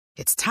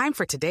It's time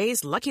for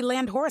today's Lucky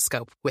Land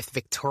horoscope with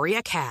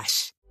Victoria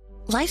Cash.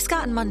 Life's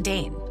gotten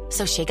mundane,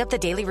 so shake up the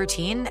daily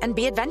routine and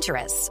be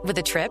adventurous with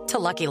a trip to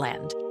Lucky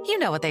Land. You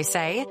know what they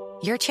say,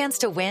 your chance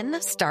to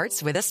win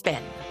starts with a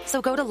spin.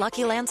 So go to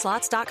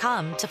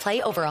LuckyLandSlots.com to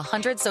play over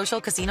 100 social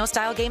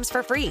casino-style games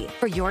for free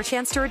for your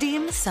chance to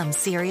redeem some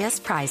serious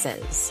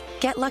prizes.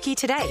 Get lucky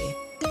today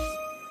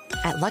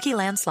at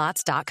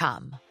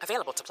LuckyLandSlots.com.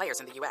 Available to players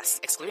in the U.S.,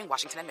 excluding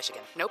Washington and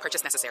Michigan. No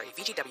purchase necessary.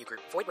 VGW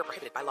Group. Void where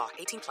prohibited by law.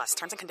 18+.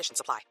 Terms and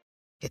conditions apply.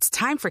 It's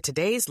time for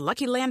today's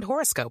Lucky Land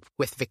horoscope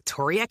with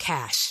Victoria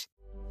Cash.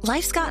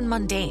 Life's gotten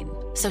mundane,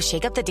 so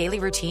shake up the daily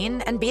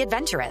routine and be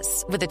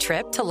adventurous with a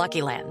trip to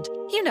Lucky Land.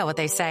 You know what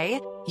they say,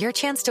 your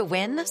chance to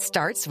win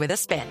starts with a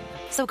spin.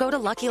 So go to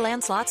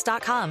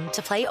LuckyLandSlots.com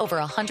to play over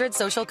 100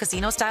 social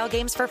casino-style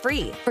games for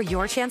free for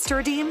your chance to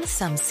redeem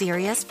some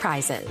serious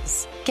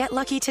prizes. Get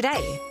lucky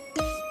today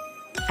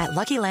at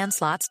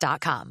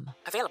LuckyLandSlots.com.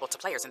 Available to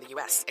players in the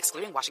U.S.,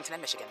 excluding Washington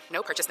and Michigan.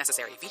 No purchase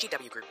necessary.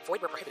 VGW Group.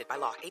 Void where prohibited by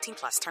law.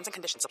 18+. Terms and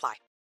conditions apply.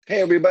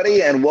 Hey,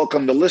 everybody, and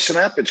welcome to Listen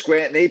Up. It's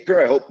Grant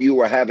Napier. I hope you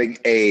are having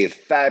a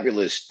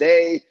fabulous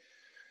day.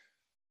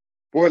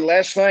 Boy,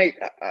 last night,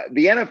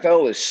 the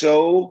NFL is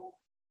so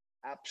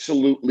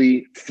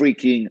absolutely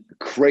freaking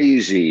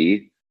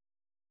crazy.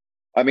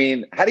 I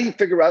mean, how do you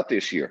figure out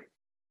this year?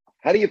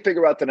 How do you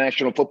figure out the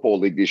National Football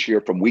League this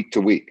year from week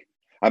to week?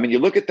 I mean, you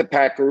look at the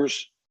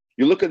Packers,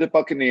 you look at the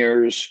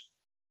Buccaneers,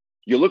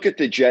 you look at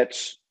the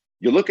Jets,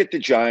 you look at the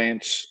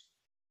Giants,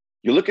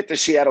 you look at the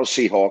Seattle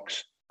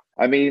Seahawks.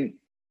 I mean,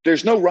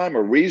 there's no rhyme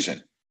or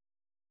reason.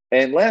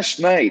 And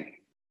last night,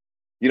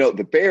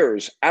 the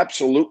Bears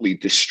absolutely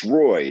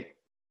destroy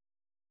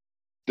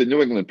the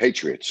New England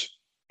Patriots.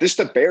 This is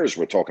the Bears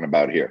we're talking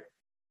about here.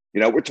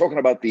 We're talking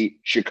about the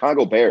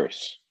Chicago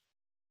Bears.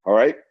 All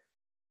right?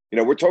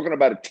 We're talking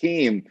about a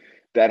team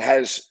that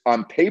has,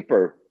 on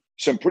paper,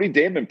 some pretty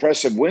damn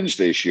impressive wins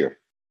this year.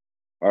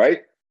 All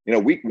right?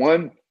 Week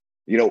one,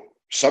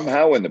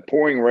 somehow in the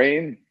pouring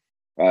rain,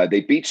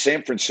 they beat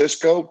San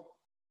Francisco.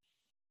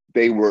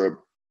 They were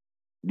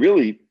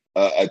really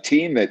a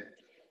team that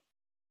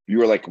you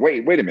were like,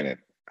 wait a minute.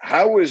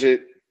 How is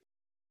it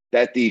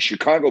that the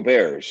Chicago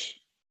Bears,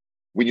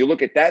 when you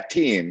look at that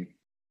team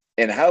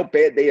and how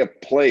bad they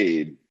have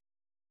played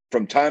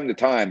from time to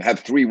time, have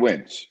 3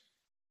 wins?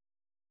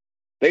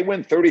 They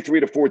win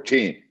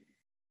 33-14.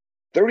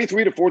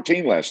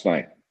 33-14 last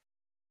night.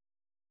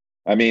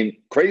 I mean,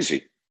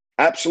 crazy.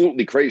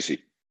 Absolutely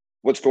crazy.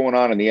 What's going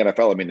on in the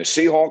NFL? I mean, the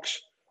Seahawks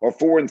are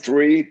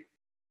 4-3.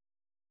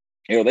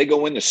 They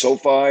go into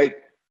SoFi.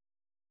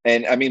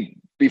 And, I mean,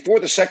 before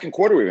the second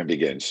quarter even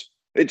begins,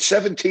 it's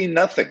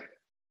 17-0.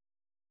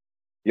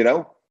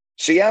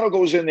 Seattle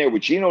goes in there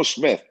with Geno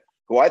Smith,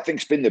 who I think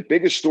has been the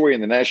biggest story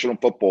in the National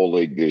Football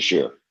League this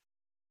year.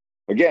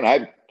 Again,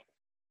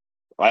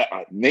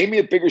 I name me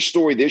a bigger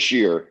story this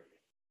year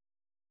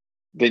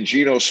than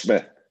Geno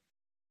Smith.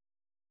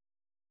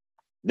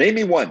 Name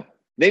me one.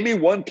 Name me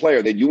one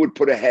player that you would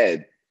put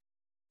ahead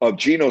of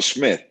Geno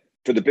Smith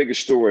for the biggest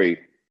story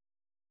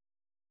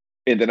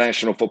in the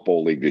National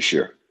Football League this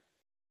year.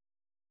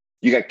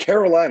 You got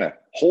Carolina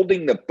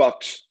holding the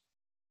Bucs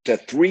to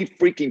 3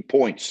 freaking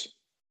points,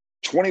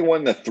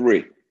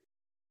 21-3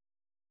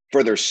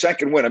 for their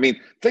second win. I mean,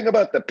 think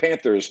about the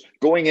Panthers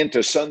going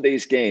into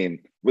Sunday's game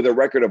with a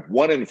record of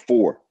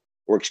 1-4,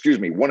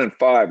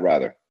 1-5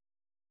 rather.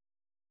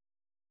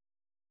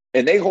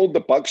 And they hold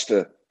the Bucs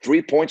to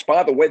 3 points.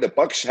 By the way, the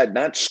Bucs had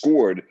not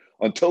scored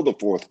until the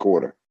fourth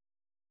quarter.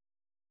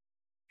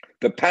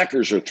 The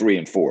Packers are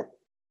 3-4,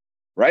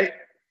 right?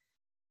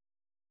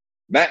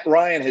 Matt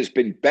Ryan has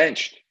been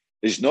benched,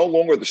 is no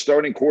longer the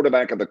starting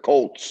quarterback of the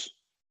Colts.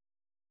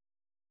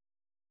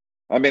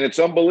 I mean, it's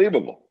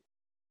unbelievable.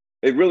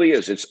 It really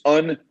is. It's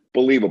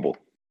unbelievable.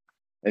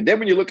 And then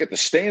when you look at the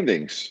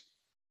standings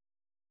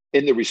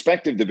in the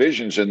respective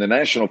divisions in the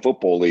National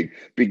Football League,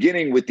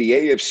 beginning with the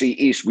AFC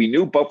East, we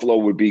knew Buffalo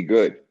would be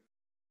good.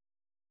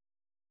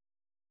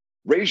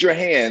 Raise your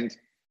hand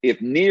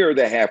if near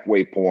the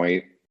halfway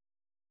point,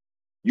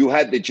 you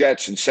had the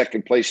Jets in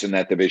second place in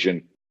that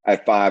division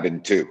at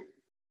 5-2.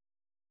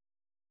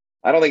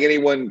 I don't think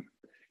anyone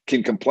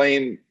can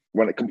complain.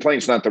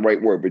 Complain's not the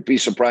right word, but be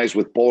surprised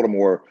with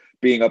Baltimore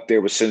being up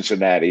there with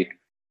Cincinnati.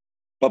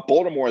 But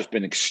Baltimore has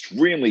been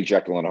extremely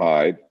Jekyll and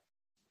Hyde.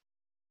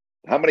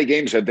 How many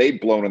games have they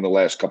blown in the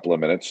last couple of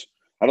minutes?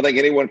 I don't think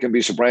anyone can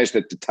be surprised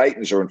that the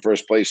Titans are in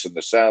first place in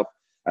the South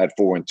at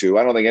 4-2.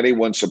 I don't think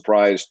anyone's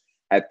surprised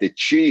at the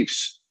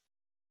Chiefs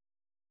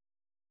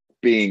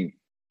being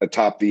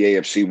atop the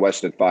AFC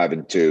West at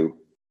 5-2.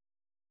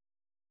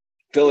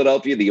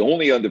 Philadelphia, the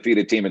only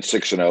undefeated team at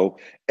 6-0.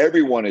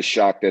 Everyone is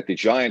shocked that the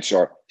Giants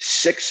are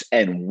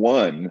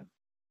 6-1.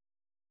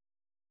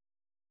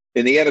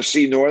 In the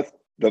NFC North,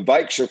 the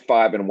Vikes are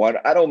 5-1.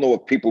 I don't know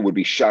if people would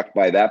be shocked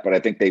by that, but I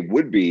think they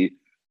would be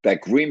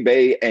that Green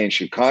Bay and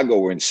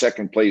Chicago are in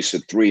second place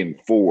at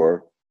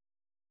 3-4.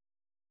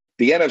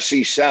 The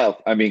NFC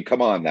South, I mean,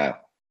 come on now.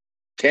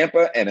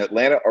 Tampa and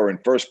Atlanta are in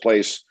first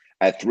place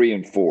at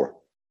 3-4.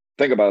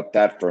 Think about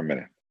that for a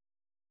minute.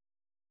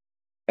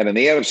 And in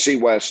the NFC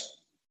West,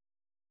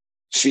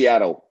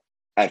 Seattle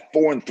at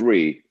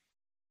 4-3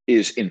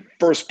 is in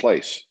first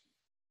place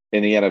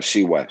in the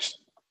NFC West.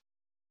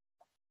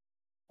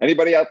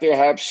 Anybody out there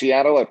have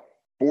Seattle at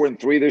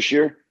 4-3 this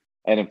year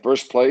and in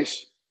first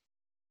place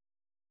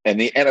in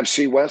the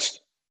NFC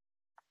West?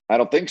 I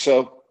don't think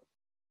so.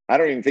 I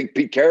don't even think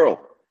Pete Carroll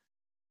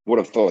would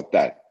have thought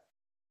that.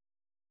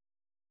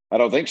 I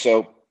don't think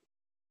so.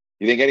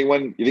 You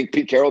think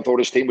Pete Carroll thought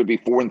his team would be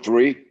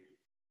 4-3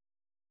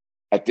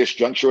 at this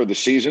juncture of the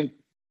season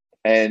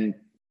and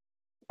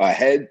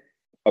ahead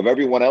of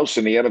everyone else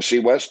in the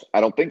NFC West?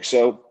 I don't think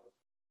so.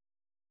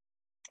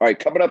 All right,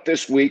 coming up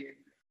this week,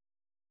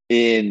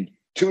 in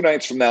 2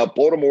 nights from now,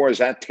 Baltimore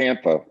is at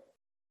Tampa.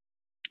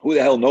 Who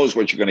the hell knows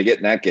what you're going to get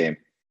in that game?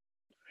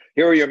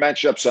 Here are your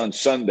matchups on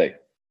Sunday.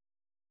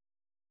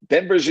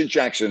 Denver's in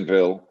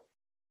Jacksonville.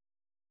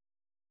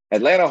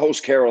 Atlanta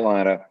hosts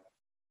Carolina.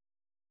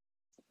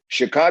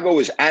 Chicago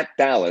is at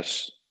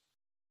Dallas.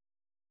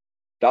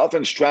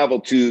 Dolphins travel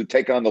to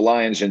take on the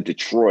Lions in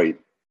Detroit.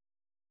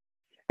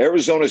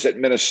 Arizona's at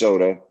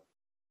Minnesota.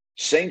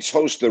 Saints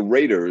host the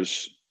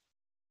Raiders.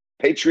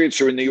 Patriots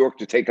are in New York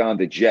to take on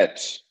the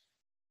Jets.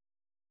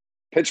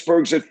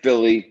 Pittsburgh's at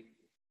Philly.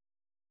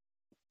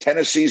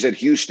 Tennessee's at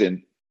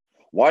Houston.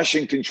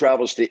 Washington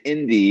travels to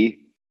Indy.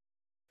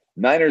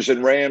 Niners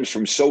and Rams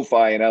from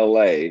SoFi in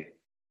LA.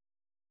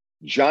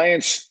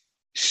 Giants,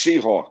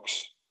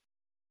 Seahawks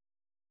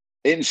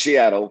in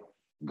Seattle.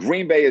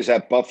 Green Bay is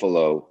at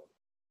Buffalo.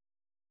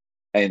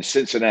 And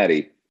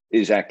Cincinnati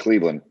is at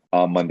Cleveland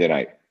on Monday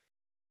night.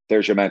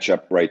 There's your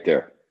matchup right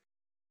there.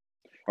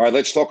 All right,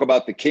 let's talk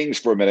about the Kings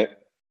for a minute.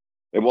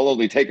 It will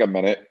only take a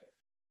minute.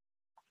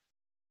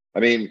 I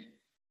mean,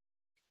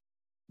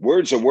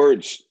 words are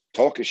words.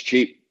 Talk is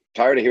cheap.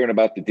 Tired of hearing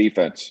about the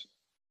defense.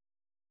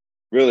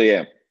 Really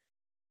am.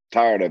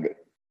 Tired of it.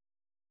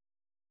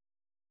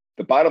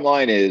 The bottom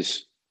line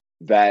is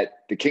that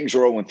the Kings are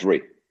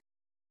 0-3.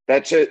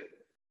 That's it.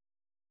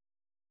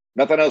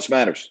 Nothing else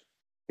matters.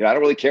 I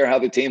don't really care how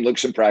the team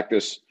looks in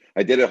practice.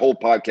 I did a whole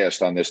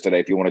podcast on this today.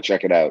 If you want to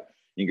check it out,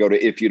 you can go to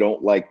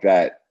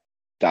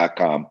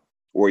ifyoudon'tlikethat.com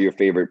or your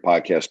favorite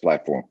podcast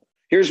platform.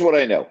 Here's what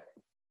I know.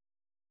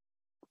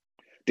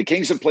 The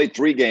Kings have played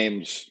 3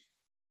 games,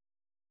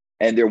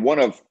 and they're one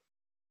of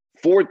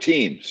 4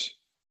 teams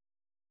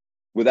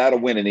without a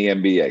win in the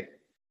NBA.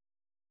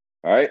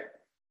 All right?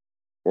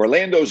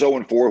 Orlando's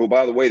 0-4, who,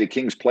 by the way, the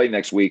Kings play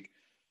next week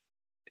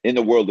in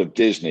the world of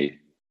Disney.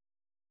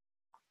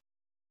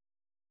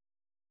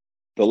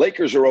 The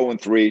Lakers are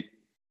 0-3,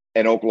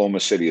 and Oklahoma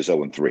City is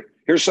 0-3.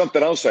 Here's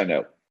something else I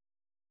know. A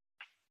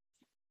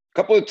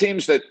couple of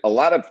teams that a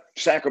lot of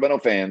Sacramento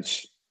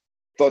fans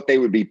thought they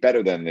would be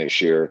better than this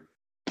year.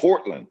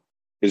 Portland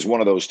is one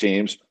of those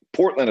teams.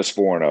 Portland is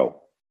 4-0.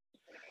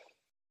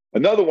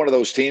 Another one of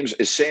those teams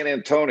is San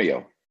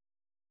Antonio.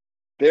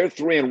 They're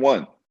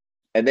 3-1,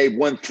 and they've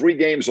won 3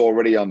 games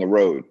already on the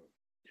road.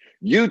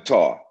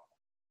 Utah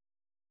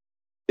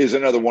is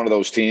another one of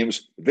those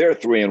teams. They're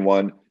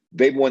 3-1.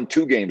 They've won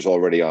 2 games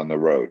already on the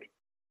road.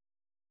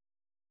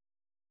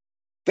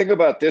 Think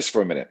about this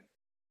for a minute.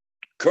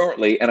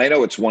 Currently, and I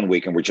know it's 1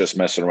 week and we're just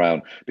messing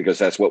around because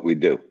that's what we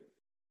do.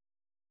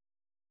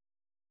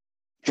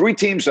 3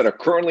 teams that are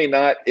currently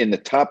not in the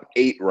top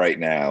 8 right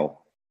now,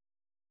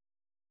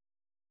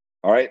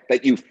 all right,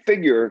 that you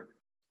figure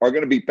are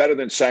going to be better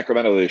than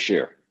Sacramento this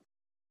year.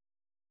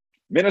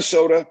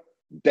 Minnesota,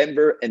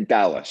 Denver, and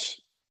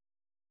Dallas.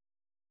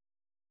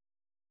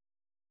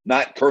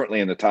 Not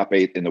currently in the top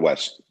 8 in the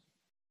West.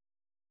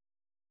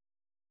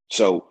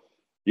 So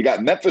you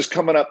got Memphis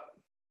coming up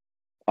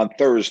on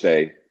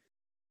Thursday.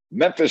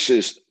 Memphis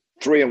is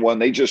 3-1.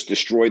 They just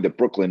destroyed the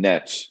Brooklyn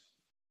Nets.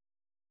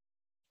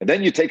 And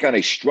then you take on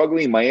a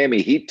struggling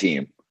Miami Heat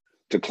team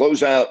to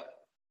close out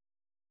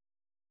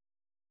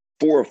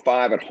 4 or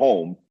 5 at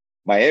home.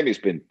 Miami's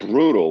been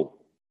brutal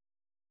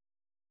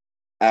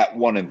at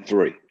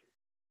 1-3.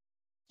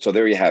 So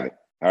there you have it.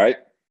 All right.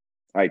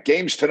 All right.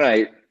 Games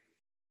tonight.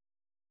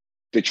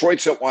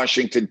 Detroit's at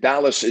Washington.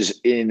 Dallas is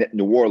in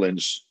New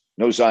Orleans.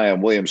 No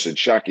Zion Williamson.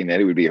 Shocking that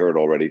he would be hurt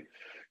already.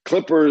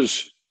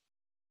 Clippers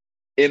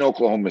in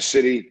Oklahoma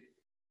City.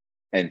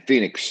 And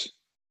Phoenix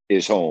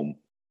is home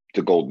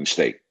to Golden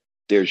State.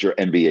 There's your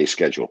NBA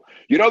schedule.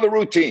 You know the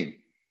routine.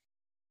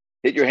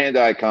 Hit your hand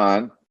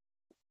icon.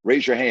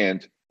 Raise your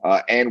hand.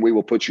 And we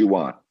will put you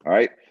on. All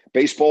right.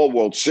 Baseball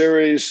World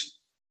Series.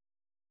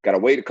 Got to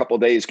wait a couple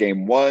of days.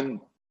 Game 1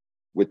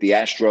 with the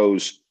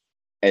Astros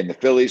and the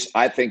Phillies.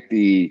 I think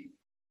the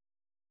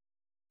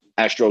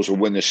Astros will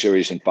win this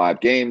series in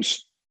 5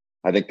 games.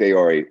 I think they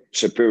are a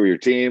superior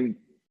team.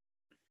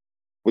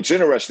 What's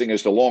interesting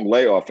is the long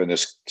layoff in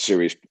this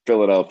series,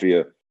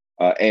 Philadelphia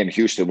and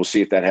Houston. We'll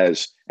see if that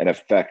has an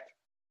effect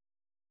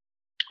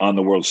on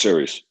the World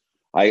Series.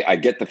 I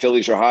get the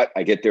Phillies are hot.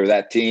 I get they're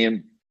that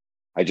team.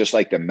 I just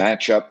like the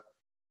matchup.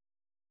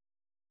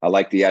 I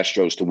like the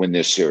Astros to win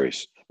this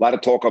series. A lot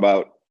of talk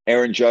about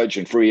Aaron Judge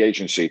and free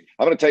agency.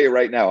 I'm going to tell you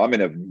right now, I'm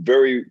in a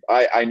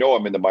I know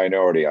I'm in the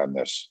minority on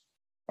this.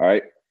 All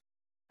right.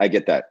 I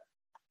get that.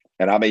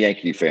 And I'm a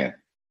Yankee fan.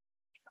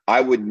 I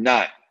would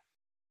not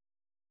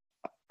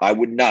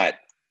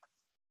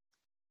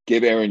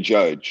give Aaron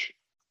Judge,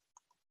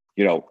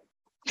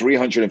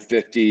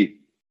 $350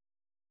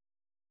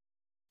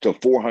 to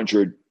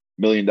 $400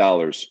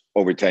 million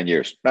over 10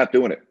 years. Not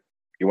doing it.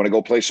 You want to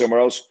go play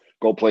somewhere else?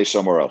 Go play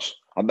somewhere else.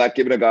 I'm not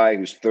giving a guy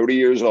who's 30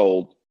 years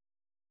old,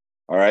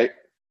 all right,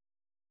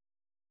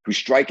 who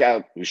strikes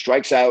out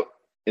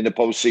in the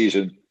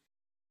postseason.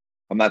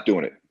 I'm not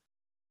doing it.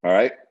 All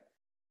right?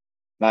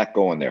 Not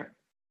going there.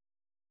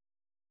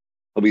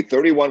 He'll be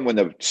 31 when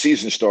the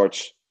season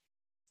starts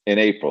in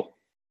April.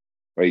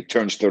 Right? He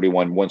turns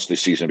 31 once the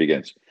season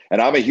begins.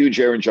 And I'm a huge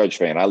Aaron Judge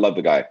fan. I love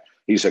the guy.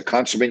 He's a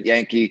consummate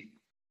Yankee.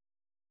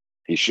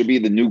 He should be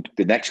the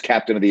next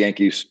captain of the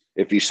Yankees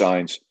if he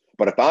signs.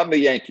 But if I'm the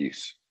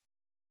Yankees,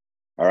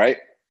 all right,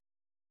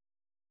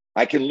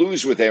 I can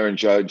lose with Aaron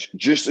Judge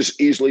just as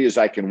easily as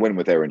I can win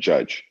with Aaron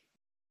Judge.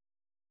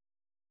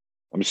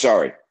 I'm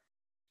sorry.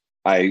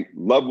 I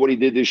love what he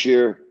did this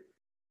year,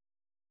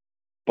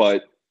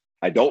 but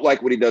I don't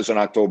like what he does in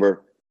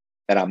October.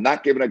 And I'm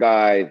not giving a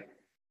guy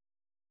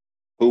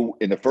who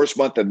in the first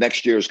month of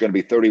next year is going to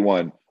be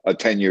 31 a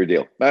 10-year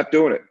deal. Not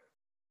doing it.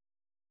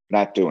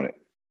 Not doing it.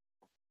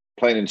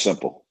 Plain and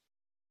simple.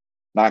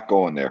 Not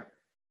going there.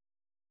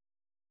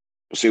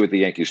 We'll see what the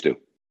Yankees do.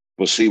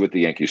 All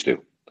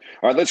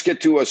right, let's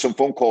get to some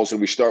phone calls,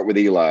 and we start with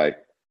Eli.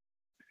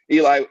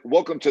 Eli,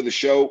 welcome to the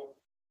show.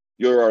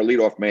 You're our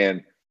leadoff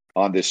man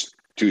on this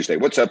Tuesday.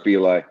 What's up,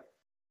 Eli?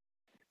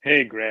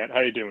 Hey, Grant.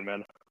 How you doing,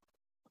 man?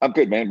 I'm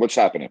good, man. What's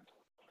happening?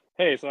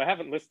 Hey, so I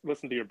haven't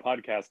listened to your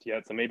podcast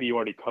yet, so maybe you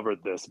already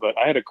covered this, but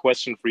I had a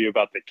question for you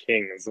about the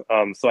Kings.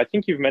 So I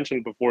think you've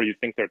mentioned before you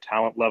think their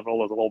talent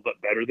level is a little bit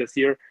better this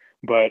year,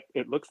 but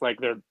it looks like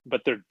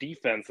their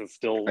defense is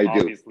still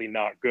obviously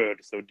not good.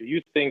 So do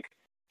you think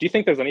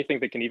there's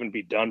anything that can even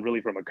be done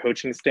really from a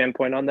coaching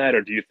standpoint on that,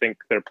 or do you think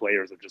their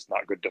players are just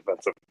not good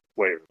defensive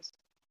players?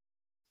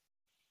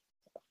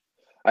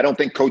 I don't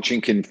think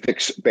coaching can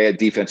fix bad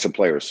defensive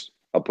players.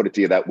 I'll put it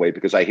to you that way,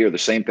 because I hear the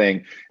same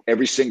thing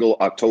every single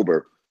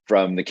October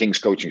from the Kings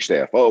coaching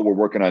staff. Oh, we're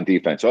working on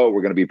defense. Oh,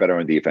 we're going to be better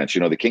on defense.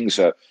 The Kings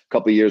a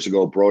couple of years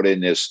ago brought in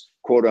this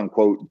quote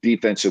unquote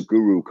defensive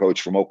guru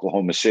coach from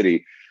Oklahoma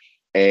City.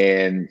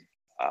 And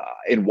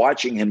in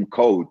watching him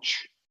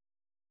coach,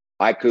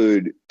 I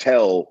could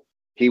tell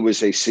he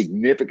was a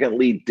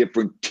significantly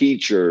different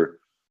teacher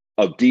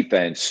of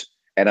defense.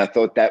 And I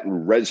thought that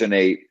would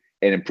resonate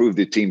and improve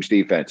the team's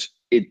defense.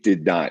 It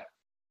did not.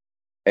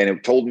 And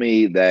it told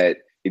me that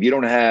if you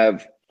don't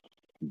have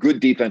good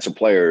defensive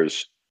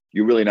players,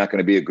 you're really not going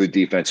to be a good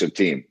defensive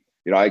team.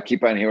 I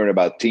keep on hearing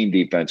about team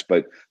defense,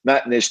 but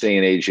not in this day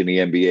and age in the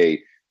NBA.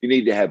 You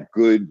need to have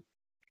good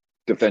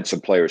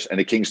defensive players, and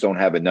the Kings don't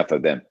have enough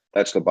of them.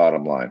 That's the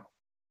bottom line.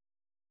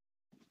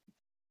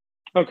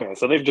 Okay,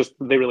 so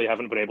they really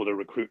haven't been able to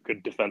recruit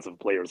good defensive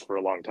players for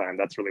a long time.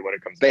 That's really what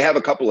it comes. They have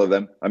a couple of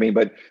them. I mean,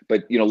 but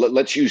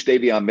let's use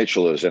Davion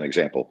Mitchell as an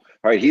example.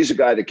 All right, he's a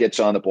guy that gets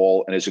on the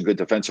ball and is a good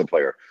defensive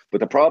player.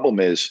 But the problem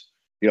is,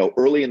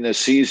 early in this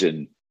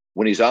season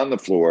when he's on the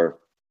floor,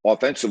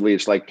 offensively,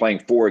 it's like playing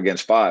 4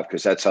 against 5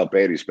 because that's how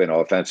bad he's been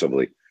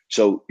offensively.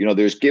 So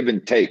there's give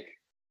and take,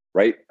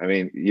 right? I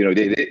mean,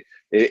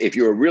 if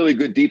you're a really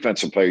good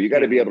defensive player, you got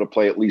to be able to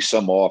play at least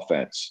some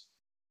offense.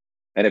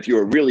 And if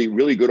you're a really,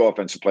 really good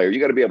offensive player, you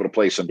got to be able to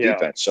play some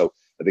defense. So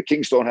the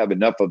Kings don't have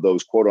enough of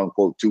those quote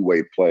unquote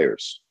two-way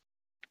players.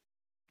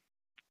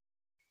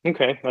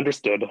 Okay,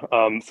 understood.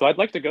 So I'd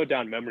like to go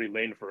down memory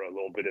lane for a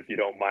little bit, if you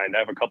don't mind. I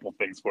have a couple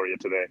things for you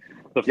today.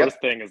 The first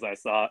thing is I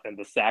saw in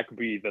the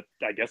SACB that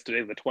I guess today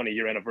is the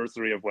 20-year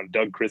anniversary of when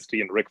Doug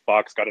Christie and Rick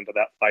Fox got into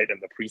that fight in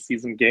the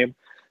preseason game.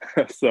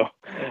 So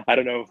I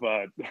don't know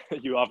if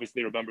you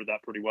obviously remember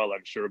that pretty well,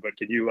 I'm sure, but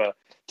can you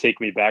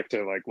take me back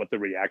to like what the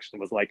reaction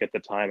was like at the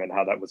time and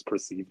how that was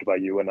perceived by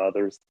you and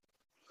others?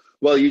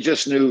 Well, you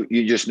just knew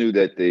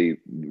that the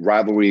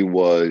rivalry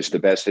was the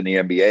best in the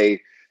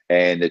NBA.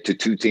 And the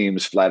two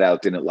teams flat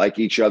out didn't like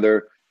each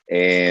other.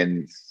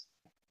 And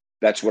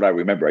that's what I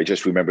remember. I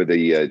just remember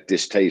the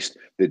distaste,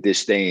 the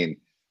disdain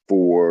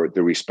for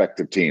the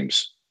respective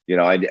teams.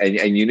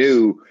 And you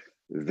knew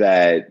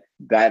that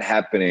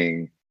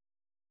happening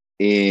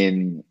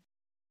in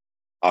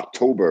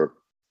October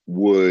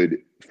would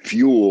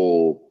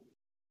fuel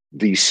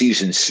the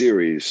season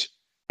series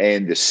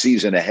and the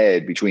season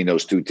ahead between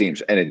those two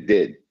teams. And it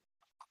did.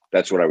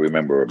 That's what I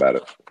remember about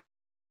it.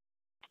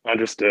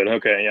 Understood.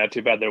 Okay. Yeah.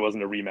 Too bad there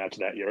wasn't a rematch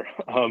that year.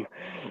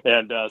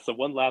 So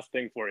one last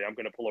thing for you. I'm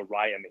going to pull a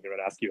Ryan here and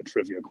ask you a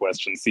trivia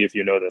question. See if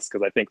you know this,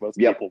 because I think most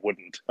people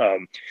wouldn't.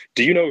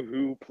 Do you know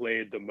who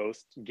played the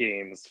most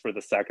games for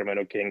the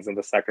Sacramento Kings in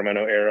the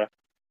Sacramento era?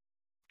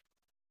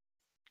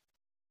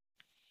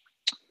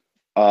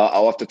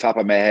 Off the top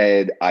of my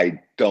head, I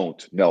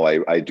don't. No,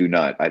 I do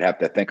not. I'd have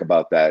to think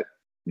about that.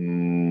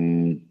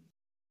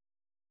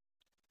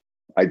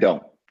 I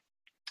don't.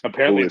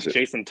 Apparently, it's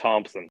Jason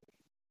Thompson.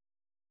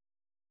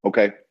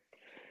 Okay.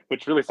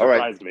 Which really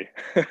surprised me.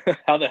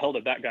 How the hell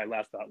did that guy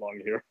last that long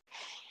here?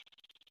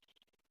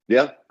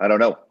 Yeah, I don't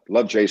know.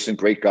 Love Jason.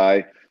 Great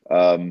guy.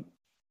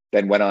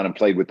 then went on and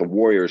played with the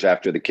Warriors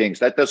after the Kings.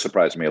 That does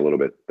surprise me a little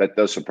bit.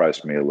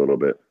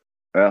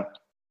 Yeah,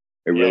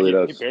 it really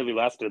does. He barely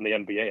lasted in the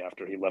NBA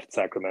after he left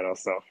Sacramento,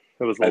 so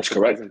it was a little That's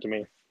surprising correct to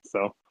me.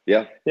 So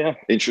yeah.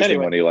 Interesting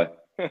Anyway. one, Eli.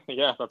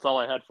 Yeah, that's all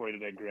I had for you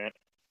today, Grant.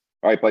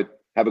 All right, bud.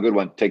 Have a good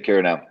one. Take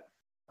care now.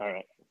 All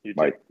right. You too.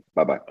 All right.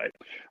 Bye-bye. Bye.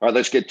 All right,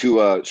 let's get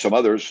to some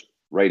others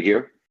right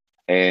here.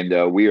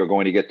 And we are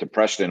going to get to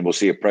Preston. We'll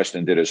see if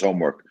Preston did his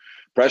homework.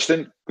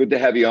 Preston, good to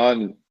have you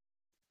on.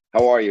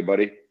 How are you,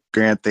 buddy?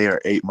 Grant, they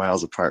are 8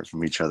 miles apart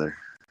from each other.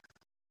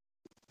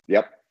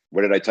 Yep.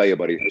 What did I tell you,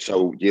 buddy?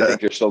 So you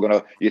think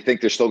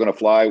they're still gonna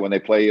fly when they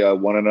play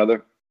one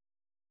another?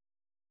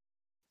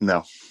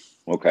 No.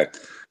 Okay.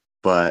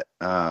 But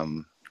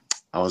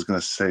I was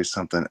gonna say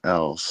something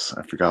else.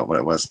 I forgot what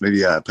it was.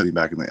 Maybe put me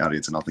back in the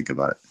audience and I'll think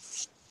about it.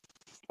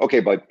 Okay,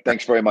 bud.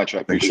 Thanks very much. I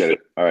appreciate it.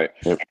 All right.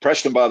 Yep.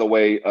 Preston, by the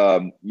way,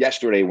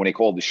 yesterday when he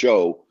called the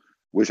show,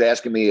 was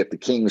asking me if the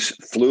Kings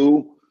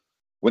flew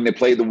when they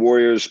played the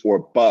Warriors or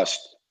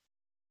bust.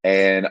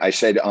 And I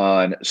said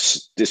on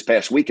this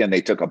past weekend,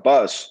 they took a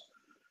bus,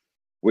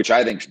 which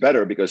I think is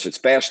better because it's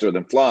faster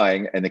than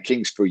flying. And the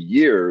Kings for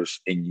years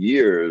and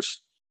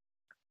years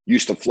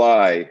used to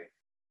fly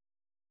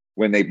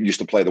when they used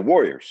to play the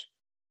Warriors.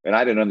 And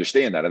I didn't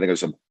understand that. I think it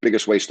was the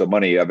biggest waste of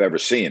money I've ever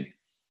seen.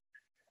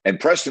 And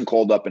Preston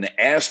called up and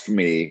asked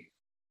me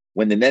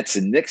when the Nets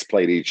and Knicks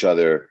played each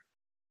other,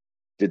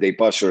 did they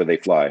bus or did they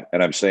fly?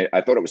 And I'm saying,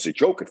 I thought it was a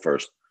joke at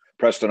first.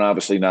 Preston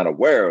obviously not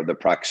aware of the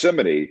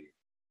proximity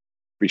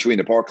between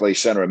the Barclays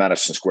Center and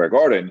Madison Square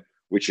Garden,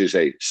 which is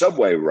a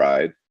subway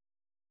ride.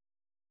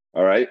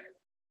 All right.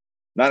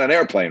 Not an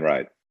airplane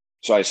ride.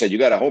 So I said, you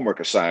got a homework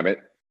assignment.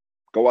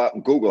 Go out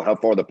and Google how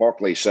far the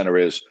Barclays Center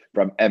is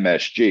from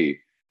MSG.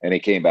 And he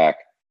came back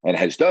and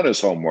has done his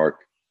homework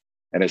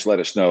and has let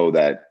us know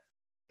that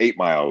 8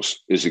 miles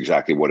is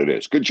exactly what it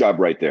is. Good job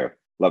right there.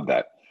 Love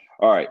that.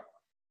 All right.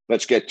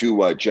 Let's get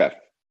to Jeff.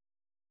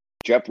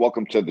 Jeff,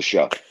 welcome to the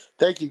show.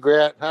 Thank you,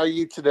 Grant. How are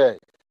you today?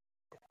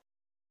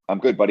 I'm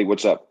good, buddy.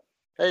 What's up?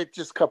 Hey,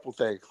 just a couple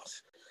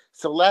things.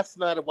 So last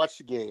night I watched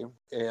the game,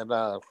 and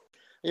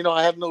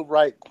I have no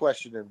right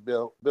questioning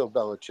Bill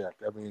Belichick.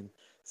 I mean,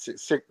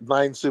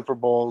 9 Super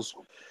Bowls,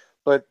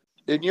 but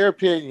in your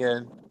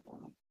opinion,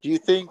 do you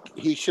think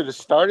he should have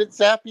started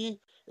Zappe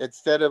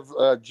instead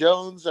of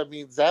Jones? I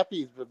mean,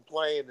 Zappe's been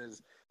playing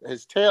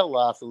his tail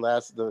off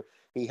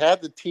he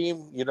had the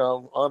team,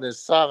 on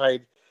his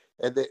side,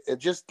 and it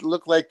just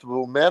looked like the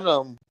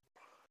momentum.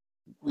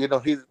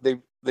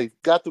 They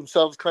got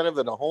themselves kind of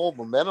in a hole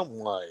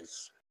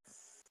momentum-wise.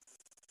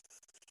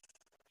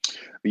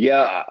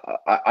 Yeah,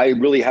 I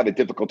really have a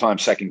difficult time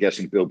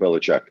second-guessing Bill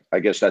Belichick. I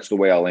guess that's the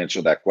way I'll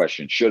answer that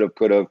question. Should have,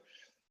 could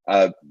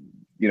have.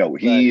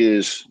 He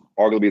is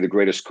arguably the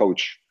greatest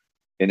coach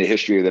in the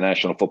history of the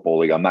National Football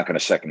League. I'm not going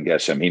to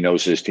second-guess him. He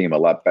knows his team a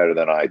lot better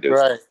than I do.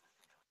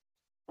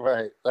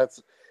 Right.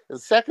 And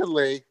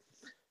secondly,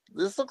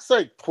 this looks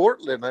like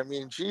Portland. I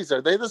mean, geez,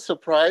 are they the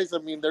surprise? I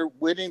mean, they're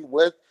winning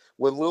when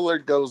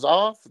Lillard goes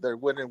off. They're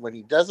winning when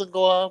he doesn't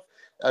go off.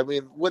 I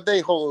mean, would they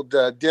hold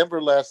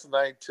Denver last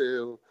night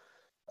to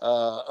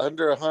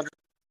under 100?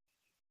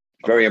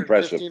 Very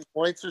impressive. 15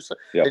 points or so.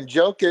 Yep. And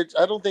Jokic,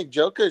 I don't think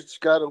Jokic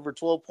got over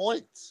 12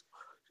 points.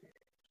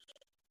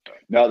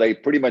 No, they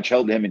pretty much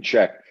held him in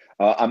check.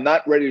 I'm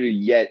not ready to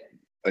yet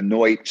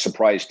anoint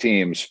surprise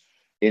teams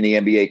in the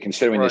NBA,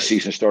 considering the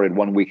season started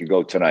 1 week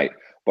ago tonight.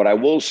 But I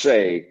will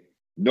say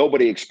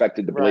nobody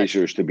expected the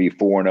Blazers to be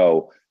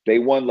 4-0. They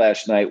won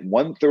last night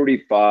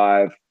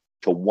 135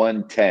 to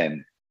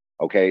 110.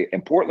 Okay.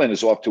 And Portland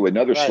is off to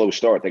another slow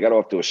start. They got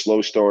off to a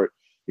slow start,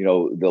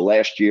 the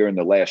last year and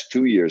the last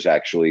 2 years,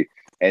 actually.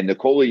 And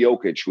Nikola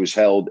Jokic was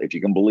held, if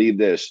you can believe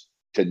this,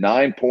 to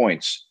 9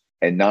 points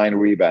and 9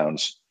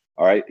 rebounds.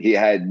 All right. He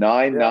had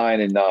 9, 9,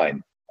 and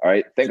 9. All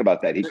right. Think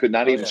about that. He could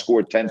not even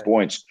score 10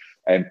 points.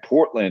 And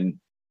Portland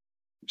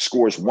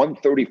scores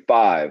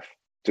 135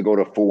 to go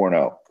to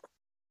 4-0.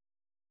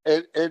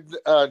 And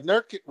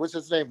Nurkic, what's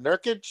his name?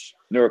 Nurkic.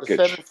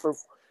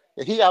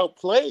 He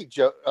outplayed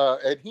Joe,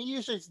 and he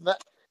usually's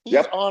not.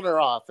 He's on or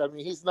off. I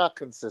mean, he's not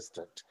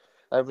consistent.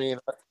 I mean,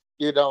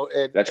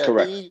 and that's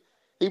correct.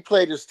 He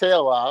played his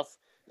tail off,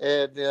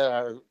 and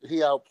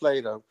he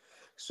outplayed him.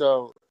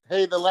 So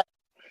hey,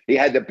 he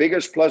had the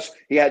biggest plus.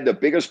 He had the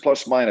biggest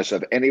plus minus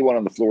of anyone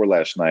on the floor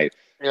last night.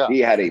 Yeah. He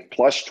had a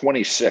plus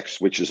 26,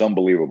 which is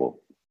unbelievable.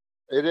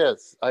 It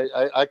is.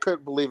 I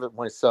couldn't believe it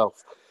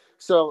myself.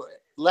 So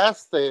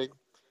last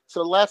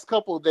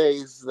couple of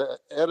days, the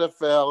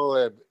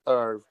NFL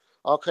and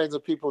all kinds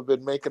of people have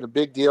been making a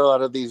big deal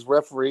out of these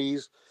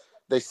referees.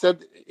 They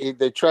said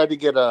they tried to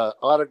get an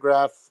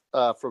autograph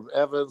from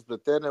Evans,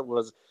 but then it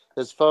was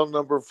his phone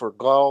number for a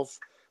golf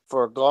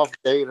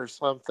date or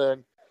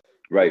something.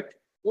 Right.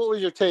 What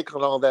was your take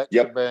on all that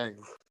shebang?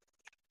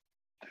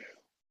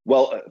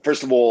 Well,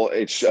 first of all,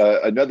 it's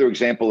another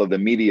example of the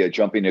media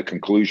jumping to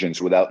conclusions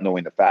without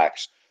knowing the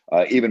facts.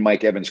 Even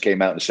Mike Evans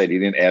came out and said he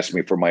didn't ask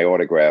me for my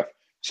autograph.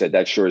 Said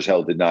that sure as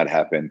hell did not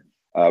happen.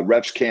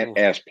 Refs can't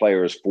ask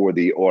players for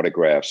the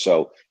autograph.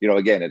 So,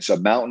 again, it's a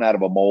mountain out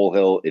of a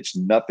molehill. It's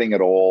nothing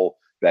at all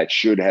that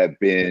should have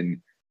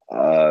been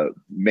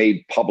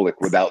made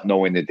public without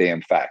knowing the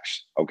damn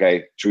facts.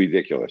 Okay? It's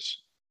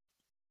ridiculous.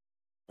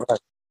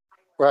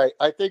 Right.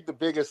 I think the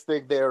biggest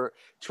thing they were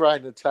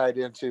trying to tie it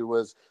into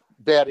was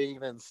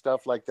betting and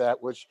stuff like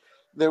that, which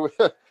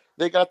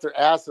they got their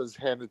asses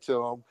handed to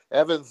them.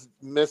 Evans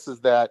misses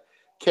that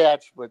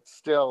catch, but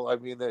still, I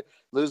mean, they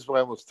lose by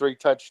almost 3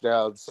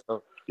 touchdowns.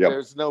 So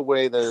there's no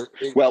way that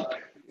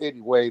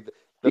anyway.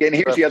 And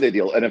here's the other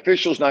deal. An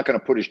official's not going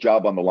to put his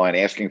job on the line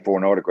asking for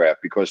an autograph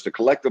because the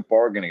collective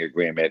bargaining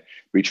agreement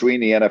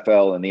between the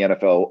NFL and the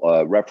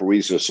NFL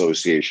Referees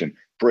Association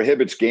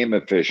prohibits game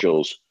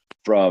officials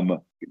from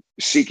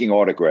seeking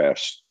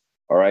autographs.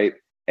 All right.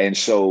 And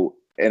so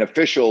an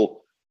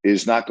official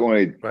is not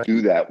going to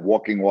do that,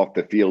 walking off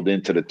the field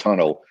into the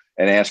tunnel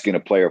and asking a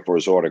player for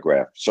his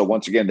autograph. So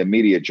once again, the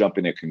media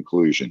jumping to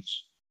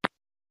conclusions.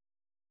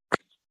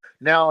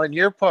 Now, in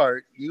your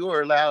part, you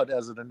are allowed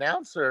as an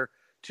announcer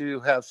to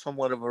have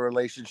somewhat of a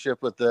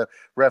relationship with the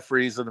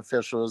referees and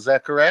officials. Is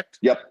that correct?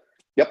 Yep,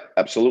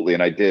 absolutely.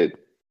 And I did.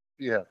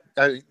 Yeah.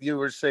 You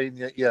were saying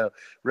that,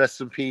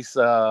 rest in peace.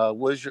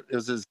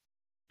 Is his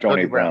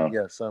Tony Brown.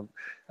 Yes.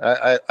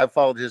 I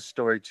followed his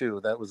story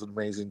too. That was an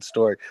amazing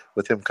story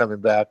with him coming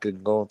back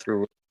and going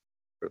through.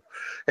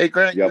 Hey,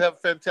 Grant, you have a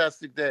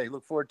fantastic day.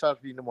 Look forward to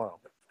talking to you tomorrow.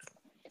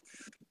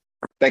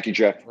 Thank you,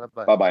 Jeff.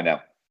 Bye-bye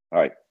now. All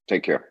right.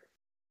 Take care.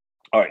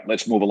 All right.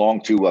 Let's move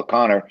along to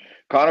Connor.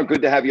 Connor,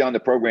 good to have you on the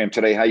program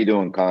today. How you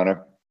doing,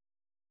 Connor?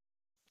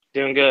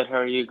 Doing good. How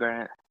are you,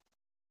 Grant?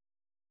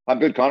 I'm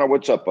good, Connor.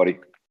 What's up, buddy?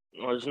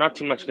 Well, there's not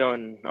too much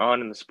going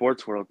on in the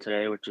sports world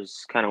today, which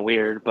is kind of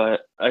weird,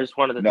 but I just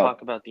wanted to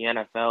talk about the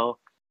NFL.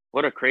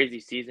 What a crazy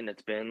season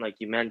it's been, like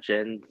you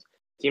mentioned.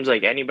 Seems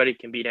like anybody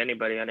can beat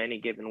anybody on any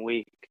given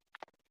week.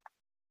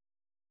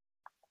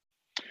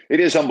 It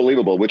is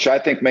unbelievable, which I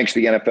think makes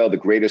the NFL the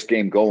greatest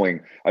game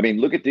going. I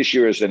mean, look at this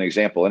year as an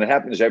example, and it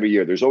happens every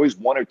year. There's always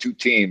 1 or 2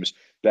 teams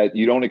that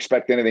you don't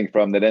expect anything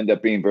from that end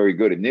up being very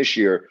good. And this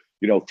year,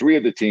 3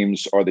 of the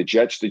teams are the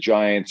Jets, the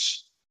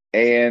Giants,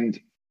 and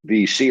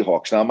the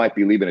Seahawks. Now, I might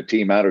be leaving a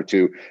team out or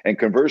 2. And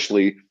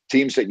conversely,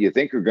 teams that you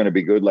think are going to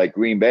be good, like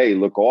Green Bay,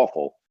 look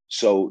awful.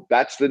 So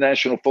that's the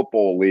National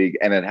Football League,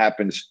 and it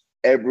happens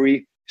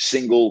every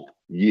single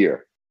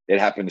year. It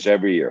happens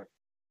every year.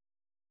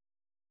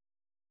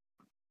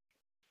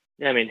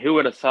 Yeah, I mean, who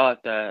would have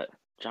thought that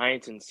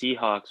Giants and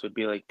Seahawks would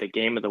be like the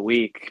game of the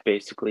week,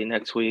 basically,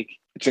 next week?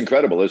 It's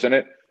incredible, isn't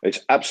it?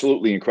 It's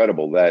absolutely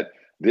incredible that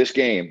this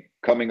game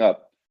coming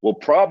up will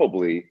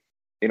probably,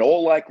 in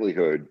all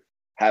likelihood,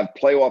 have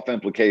playoff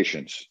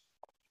implications.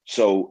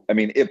 So, I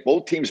mean, if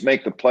both teams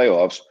make the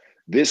playoffs,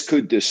 this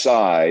could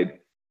decide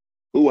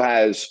who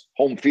has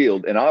home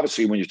field. And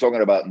obviously, when you're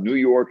talking about New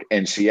York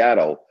and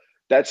Seattle,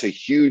 that's a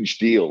huge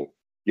deal.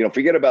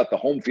 Forget about the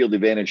home field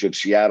advantage of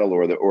Seattle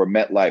or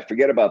MetLife.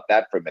 Forget about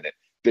that for a minute.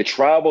 The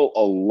travel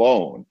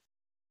alone,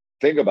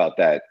 think about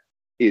that,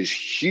 is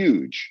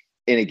huge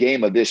in a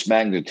game of this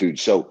magnitude.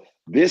 So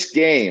this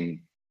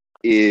game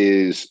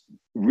is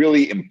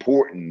really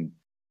important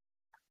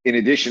in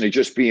addition to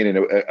just being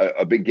in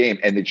a big game.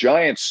 And the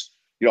Giants,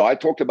 I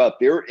talked about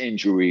their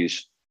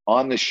injuries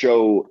on the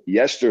show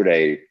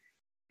yesterday,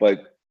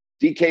 but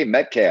DK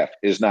Metcalf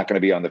is not going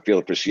to be on the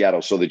field for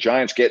Seattle. So the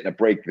Giants getting a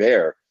break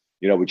there,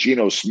 with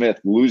Geno Smith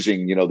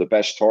losing, the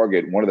best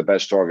target, one of the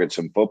best targets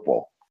in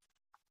football.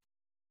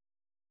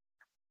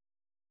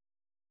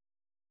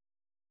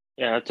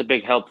 Yeah, that's a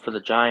big help for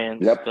the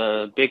Giants. Yep.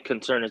 The big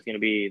concern is going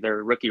to be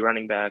their rookie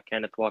running back,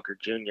 Kenneth Walker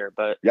Jr.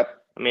 But,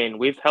 I mean,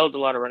 we've held a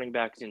lot of running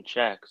backs in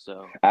check,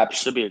 so it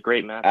should be a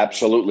great match.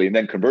 Absolutely. And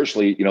then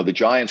conversely, the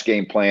Giants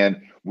game plan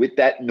with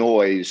that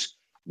noise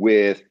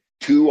with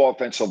 2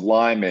 offensive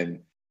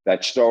linemen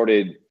that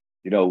started,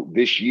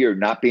 this year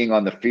not being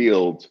on the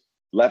field,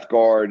 left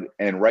guard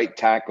and right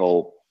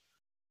tackle,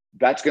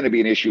 that's going to be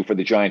an issue for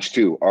the Giants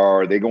too.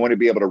 Are they going to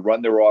be able to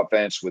run their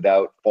offense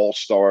without false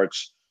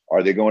starts?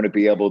 Are they going to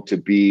be able to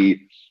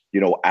be,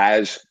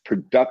 as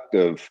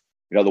productive?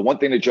 The one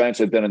thing the Giants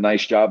have done a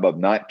nice job of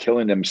not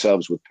killing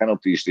themselves with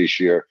penalties this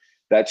year.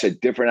 That's a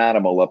different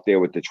animal up there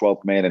with the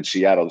 12th man in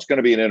Seattle. It's going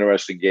to be an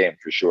interesting game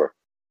for sure.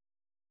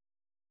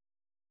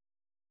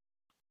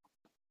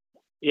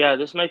 Yeah,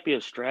 this might be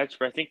a stretch,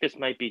 but I think this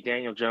might be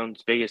Daniel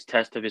Jones' biggest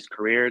test of his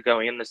career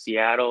going into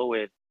Seattle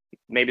with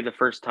maybe the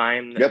first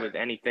time with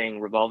anything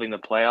revolving the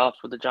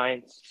playoffs with the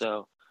Giants.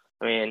 So,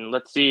 I mean,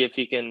 let's see if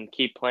he can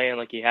keep playing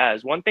like he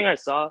has. One thing I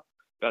saw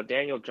about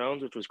Daniel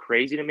Jones, which was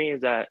crazy to me,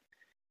 is that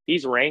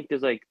he's ranked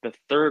as like the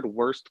 3rd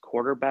worst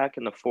quarterback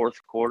in the 4th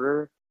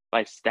quarter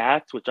by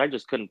stats, which I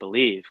just couldn't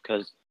believe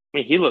because, I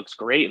mean, he looks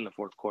great in the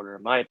 4th quarter,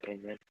 in my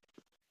opinion.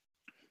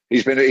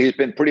 He's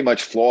been pretty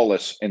much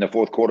flawless in the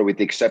 4th quarter with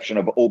the exception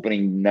of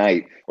opening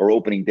night or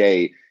opening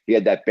day. He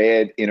had that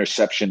bad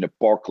interception to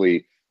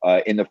Barkley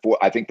in the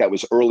I think that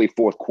was early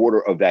 4th quarter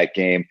of that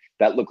game.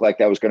 That looked like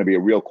that was going to be a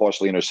real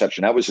costly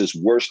interception. That was his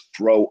worst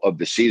throw of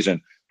the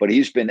season, but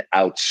he's been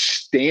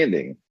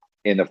outstanding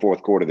in the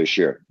fourth quarter this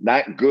year.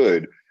 Not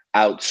good,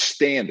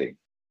 outstanding,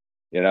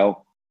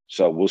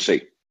 So we'll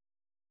see.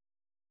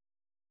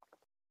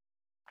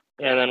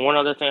 And then one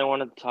other thing I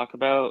wanted to talk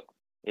about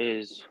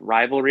is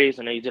rivalries.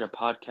 I know you did a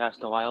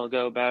podcast a while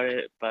ago about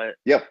it, but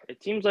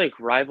It seems like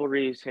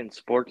rivalries in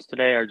sports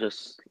today are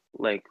just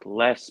like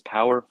less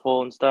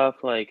powerful and stuff.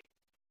 Like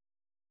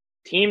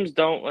teams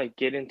don't like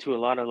get into a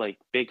lot of like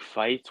big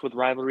fights with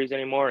rivalries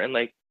anymore. And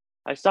like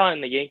I saw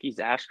in the Yankees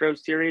Astros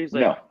series,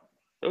 like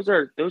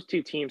those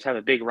two teams have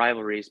a big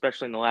rivalry,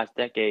 especially in the last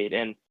decade.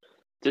 And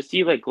to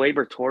see like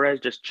Gleyber Torres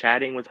just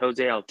chatting with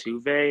Jose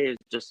Altuve is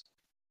just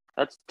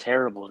that's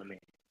terrible to me.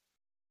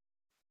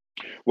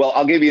 Well,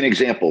 I'll give you an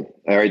example.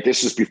 All right,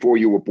 this is before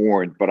you were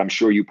born, but I'm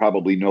sure you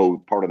probably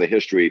know part of the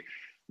history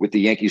with the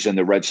Yankees and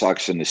the Red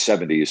Sox in the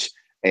 70s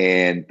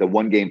and the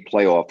one-game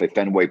playoff at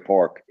Fenway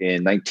Park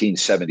in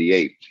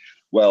 1978.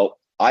 Well,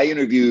 I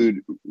interviewed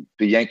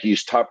the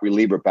Yankees' top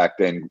reliever back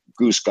then,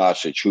 Goose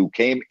Gossage, who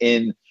came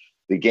in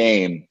the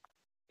game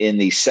in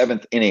the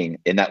seventh inning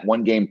in that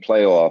one-game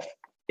playoff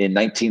in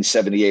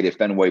 1978 at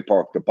Fenway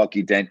Park, the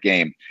Bucky Dent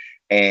game.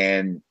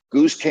 And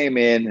Goose came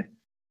in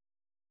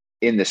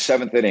the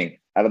seventh inning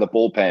out of the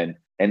bullpen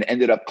and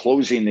ended up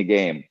closing the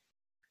game.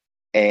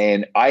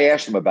 And I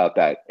asked him about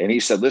that. And he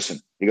said, listen,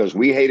 he goes,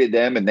 we hated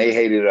them and they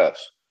hated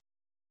us.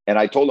 And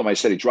I told him, I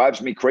said, it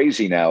drives me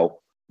crazy now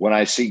when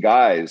I see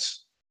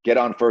guys get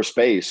on first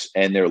base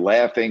and they're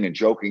laughing and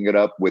joking it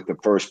up with the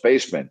first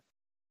baseman.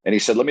 And he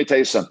said, let me tell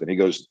you something. He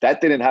goes,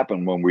 that didn't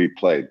happen when we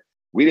played.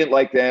 We didn't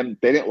like them.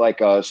 They didn't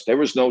like us. There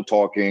was no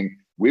talking.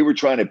 We were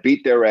trying to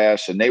beat their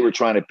ass and they were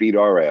trying to beat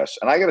our ass.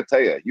 And I got to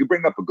tell you, you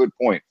bring up a good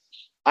point.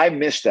 I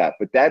miss that,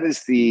 but that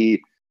is the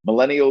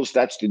millennials.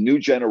 That's the new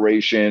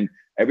generation.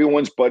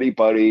 Everyone's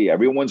buddy-buddy.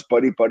 Everyone's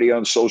buddy-buddy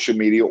on social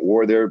media,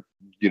 or they're,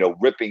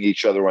 ripping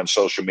each other on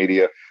social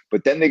media.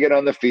 But then they get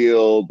on the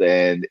field,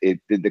 and it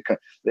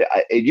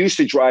used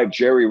to drive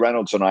Jerry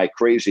Reynolds and I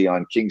crazy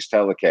on King's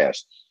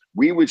Telecast.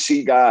 We would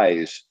see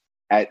guys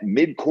at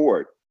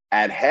mid-court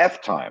at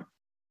halftime,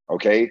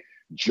 okay,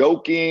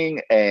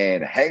 joking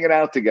and hanging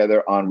out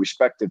together on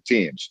respective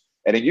teams.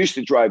 And it used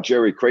to drive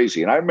Jerry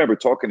crazy. And I remember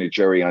talking to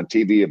Jerry on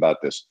TV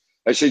about this.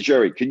 I said,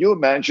 Jerry, can you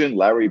imagine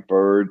Larry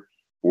Bird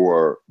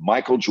or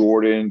Michael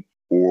Jordan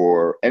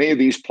or any of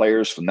these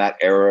players from that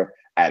era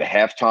at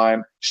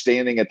halftime,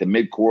 standing at the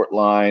midcourt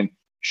line,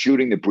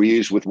 shooting the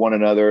breeze with one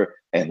another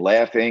and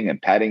laughing and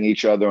patting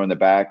each other on the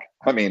back?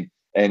 I mean,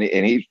 and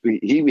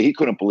he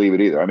couldn't believe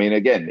it either. I mean,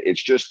 again,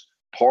 it's just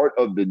part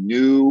of the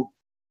new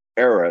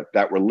era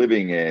that we're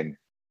living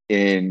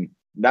in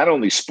not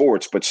only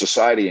sports, but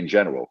society in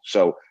general.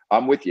 So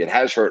I'm with you. It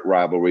has hurt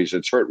rivalries.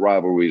 It's hurt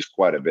rivalries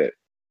quite a bit.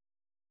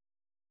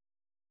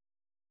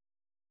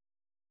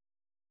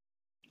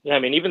 Yeah, I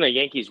mean, even the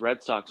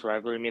Yankees-Red Sox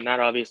rivalry, I mean, that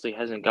obviously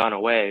hasn't gone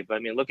away. But, I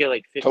mean, look at,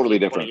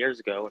 15, 20 years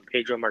ago when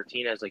Pedro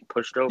Martinez,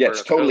 pushed over. Yeah,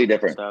 it's totally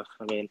different. Stuff.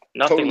 I mean,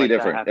 nothing totally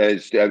different.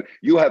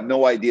 You have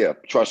no idea,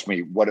 trust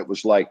me, what it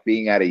was like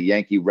being at a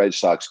Yankee-Red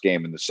Sox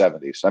game in the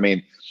 70s. I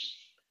mean,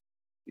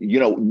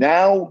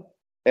 now,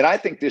 and I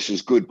think this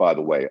is good, by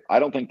the way. I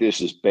don't think this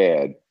is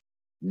bad.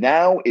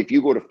 Now, if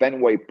you go to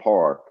Fenway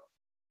Park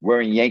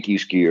wearing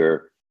Yankees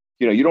gear,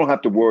 you don't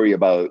have to worry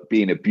about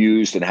being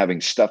abused and having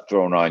stuff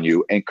thrown on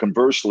you. And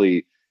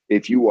conversely,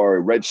 if you are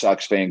a Red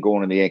Sox fan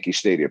going to the Yankee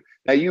Stadium,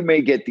 now you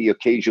may get the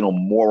occasional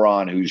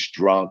moron who's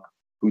drunk,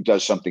 who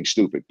does something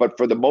stupid. But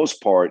for the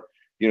most part,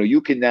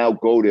 you can now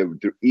go to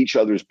each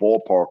other's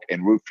ballpark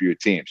and root for your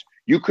teams.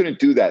 You couldn't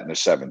do that in the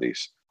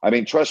 70s. I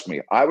mean, trust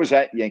me, I was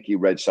at Yankee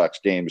Red Sox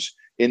games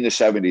in the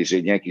 70s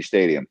at Yankee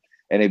Stadium.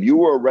 And if you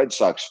were a Red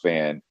Sox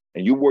fan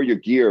and you wore your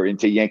gear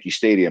into Yankee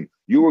Stadium,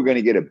 you were going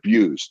to get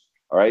abused.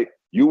 All right.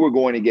 You were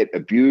going to get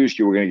abused.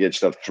 You were going to get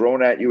stuff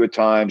thrown at you at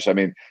times. I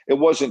mean, it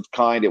wasn't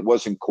kind. It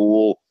wasn't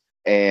cool.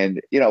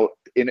 And,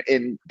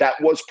 in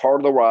that was part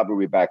of the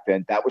rivalry back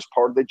then. That was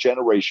part of the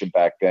generation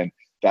back then.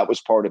 That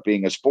was part of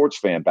being a sports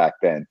fan back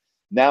then.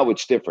 Now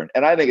it's different.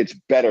 And I think it's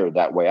better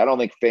that way. I don't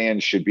think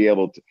fans should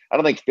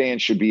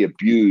be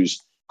abused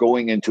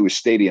going into a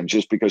stadium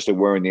just because they're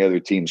wearing the other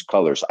team's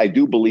colors. I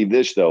do believe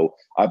this, though.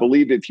 I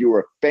believe if you're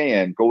a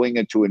fan going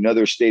into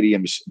another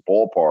stadium's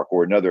ballpark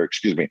or another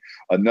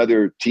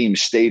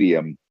team's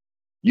stadium,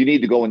 you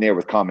need to go in there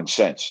with common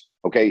sense.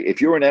 Okay. If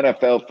you're an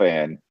NFL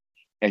fan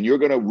and you're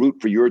going to root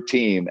for your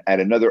team at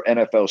another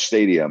NFL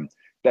stadium,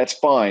 that's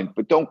fine,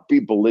 but don't be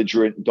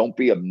belligerent. Don't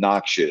be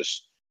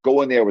obnoxious.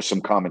 Go in there with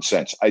some common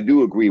sense. I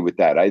do agree with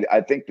that.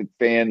 I think that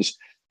fans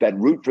that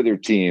root for their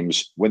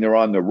teams when they're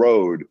on the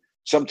road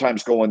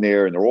sometimes go in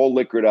there and they're all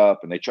liquored up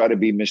and they try to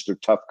be Mr.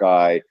 Tough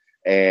Guy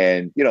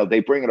and, they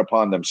bring it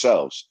upon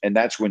themselves. And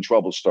that's when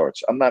trouble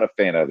starts. I'm not a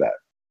fan of that.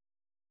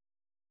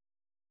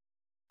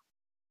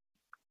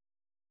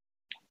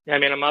 Yeah, I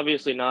mean, I'm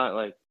obviously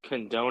not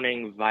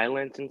condoning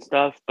violence and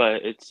stuff,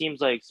 but it seems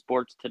like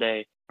sports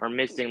today are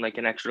missing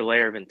an extra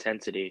layer of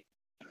intensity.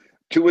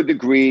 To a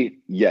degree,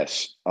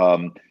 yes.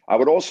 I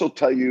would also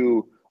tell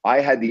you,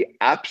 I had the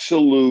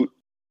absolute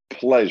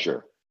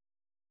pleasure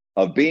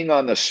of being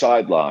on the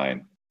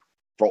sideline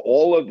for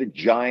all of the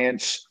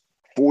Giants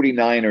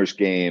 49ers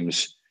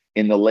games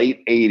in the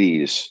late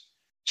 80s,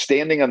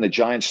 standing on the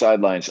Giants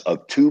sidelines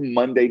of 2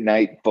 Monday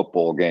night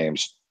football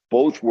games.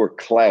 Both were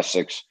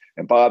classics.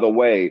 And by the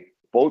way,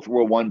 both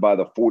were won by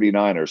the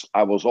 49ers.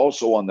 I was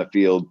also on the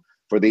field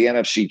for the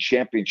NFC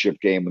Championship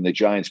game when the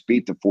Giants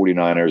beat the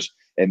 49ers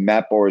and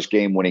Matt Barr's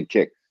game-winning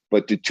kick.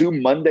 But the 2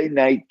 Monday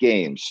night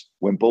games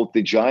when both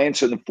the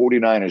Giants and the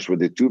 49ers were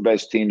the two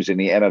best teams in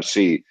the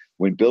NFC,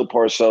 when Bill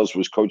Parcells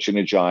was coaching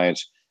the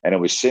Giants, and it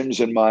was Sims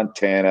in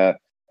Montana,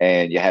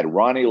 and you had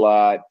Ronnie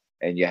Lott,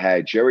 and you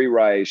had Jerry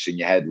Rice, and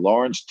you had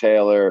Lawrence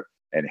Taylor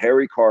and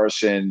Harry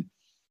Carson.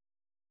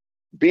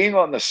 Being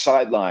on the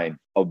sideline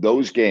of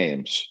those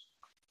games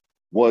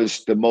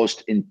was the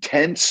most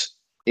intense,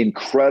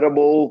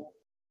 incredible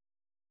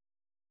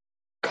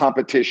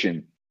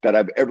competition that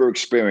I've ever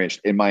experienced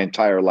in my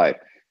entire life.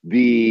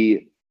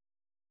 The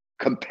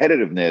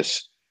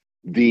competitiveness,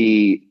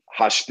 the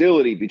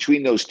hostility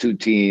between those two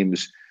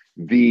teams,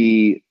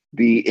 the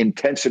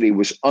intensity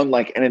was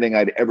unlike anything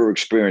I'd ever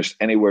experienced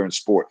anywhere in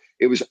sport.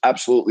 It was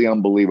absolutely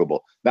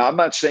unbelievable. Now, I'm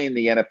not saying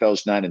the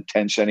NFL's not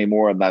intense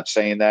anymore. I'm not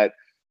saying that.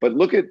 But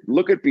look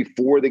at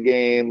before the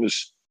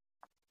games.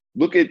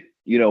 Look at,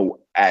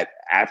 at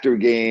after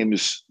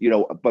games,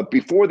 but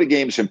before the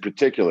games in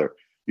particular,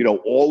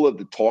 all of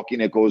the talking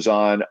that goes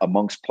on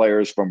amongst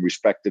players from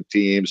respective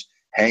teams,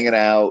 hanging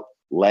out,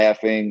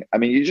 laughing. I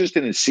mean, you just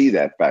didn't see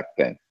that back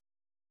then.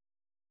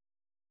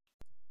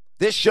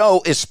 This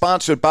show is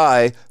sponsored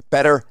by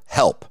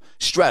BetterHelp.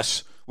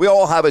 Stress. We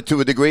all have it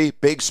to a degree,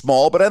 big,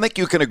 small, but I think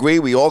you can agree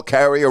we all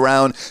carry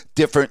around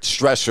different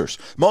stressors.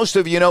 Most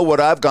of you know what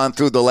I've gone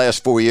through the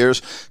last 4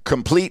 years.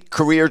 Complete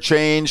career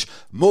change,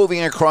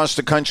 moving across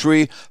the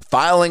country,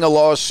 filing a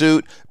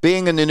lawsuit,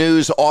 being in the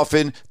news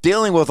often,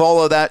 dealing with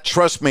all of that,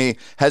 trust me,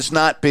 has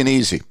not been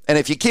easy. And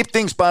if you keep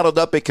things bottled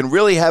up, it can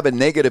really have a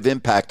negative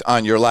impact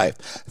on your life.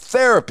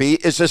 Therapy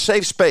is a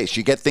safe space.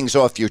 You get things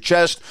off your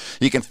chest.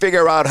 You can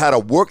figure out how to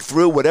work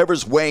through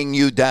whatever's weighing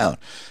you down.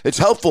 It's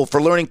helpful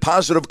for learning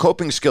positive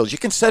coping skills. You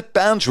can set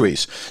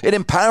boundaries. It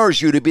empowers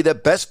you to be the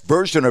best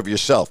version of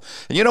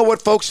yourself. And you know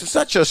what, folks? It's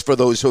not just for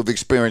those who have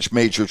experienced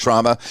major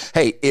trauma.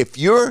 Hey, if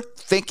you're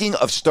thinking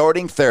of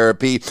starting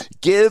therapy,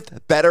 give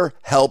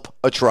BetterHelp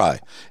a try.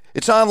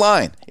 It's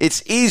online.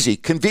 It's easy,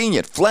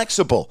 convenient,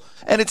 flexible,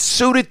 and it's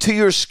suited to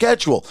your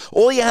schedule.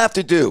 All you have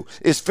to do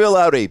is fill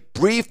out a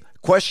brief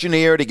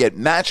questionnaire to get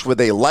matched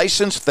with a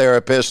licensed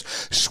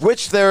therapist.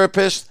 Switch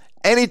therapists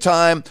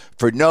anytime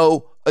for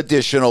no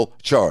additional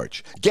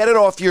charge. Get it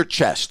off your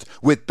chest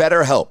with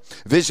BetterHelp.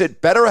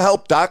 Visit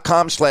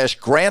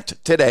BetterHelp.com/Grant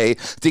today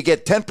to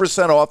get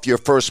 10% off your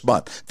first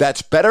month.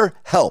 That's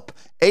BetterHelp,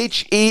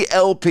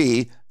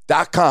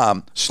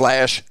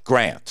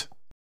 HELP.com/Grant.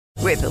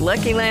 With the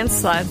Lucky Land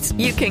Slots,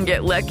 you can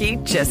get lucky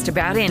just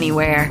about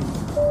anywhere.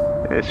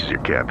 This is your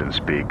captain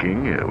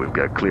speaking. We've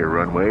got clear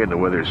runway and the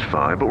weather's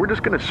fine, but we're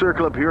just going to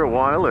circle up here a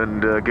while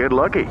and get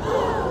lucky.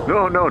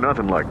 No,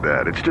 nothing like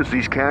that. It's just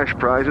these cash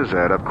prizes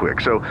add up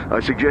quick. So I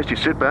suggest you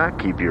sit back,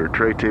 keep your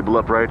tray table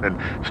upright, and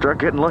start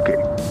getting lucky.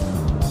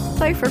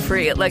 Play for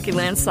free at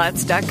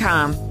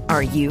LuckyLandSlots.com.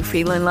 Are you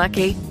feeling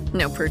lucky?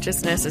 No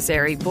purchase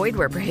necessary. Void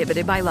where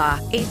prohibited by law.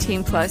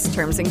 18+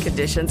 terms and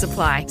conditions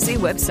apply. See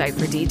website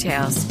for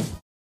details.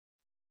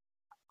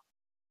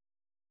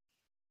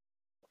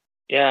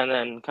 Yeah, and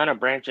then kind of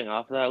branching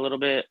off of that a little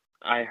bit,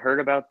 I heard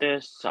about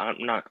this. I'm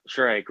not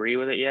sure I agree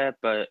with it yet,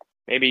 but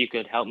maybe you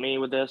could help me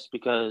with this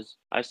because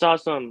I saw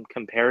some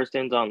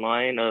comparisons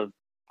online of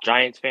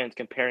Giants fans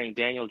comparing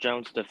Daniel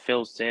Jones to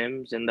Phil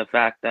Simms and the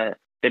fact that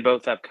they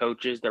both have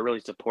coaches that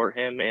really support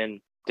him in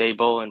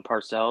Daboll and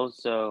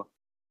Parcells. So,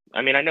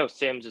 I mean, I know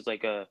Simms is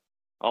like a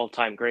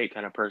all-time great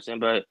kind of person,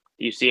 but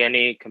do you see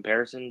any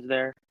comparisons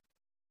there?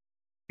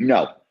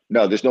 No,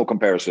 there's no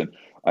comparison.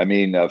 I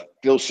mean,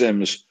 Phil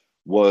Simms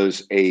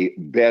was a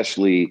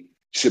vastly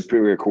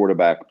superior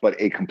quarterback, but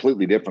a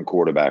completely different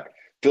quarterback.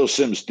 Phil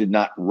Simms did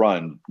not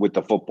run with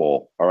the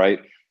football, all right?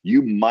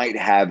 You might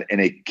have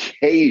an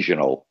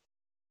occasional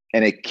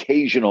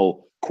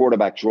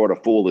quarterback draw to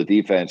fool the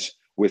defense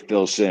with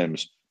Phil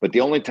Simms, but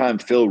the only time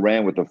Phil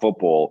ran with the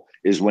football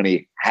is when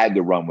he had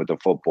to run with the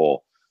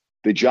football.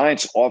 The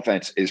Giants'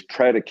 offense is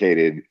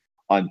predicated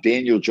on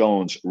Daniel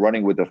Jones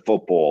running with the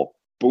football,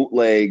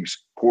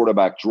 bootlegs,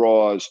 quarterback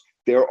draws.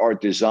 There are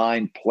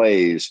designed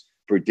plays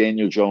for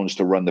Daniel Jones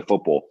to run the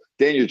football.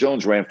 Daniel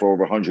Jones ran for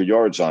over 100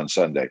 yards on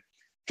Sunday.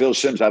 Phil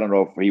Simms, I don't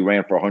know if he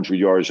ran for 100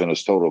 yards in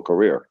his total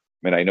career.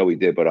 I mean, I know he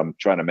did, but I'm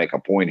trying to make a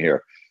point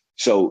here.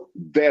 So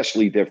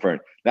vastly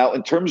different. Now,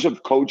 in terms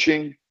of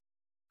coaching,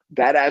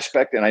 that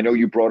aspect, and I know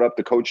you brought up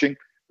the coaching,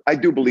 I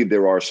do believe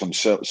there are some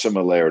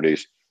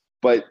similarities.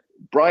 But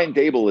Brian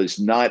Daboll is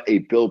not a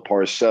Bill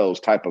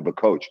Parcells type of a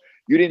coach.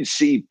 You didn't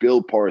see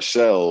Bill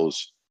Parcells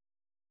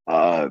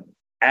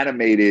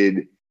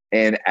animated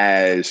and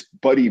as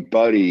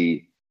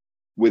buddy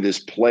with his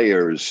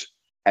players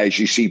as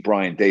you see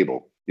Brian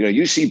Daboll. You know,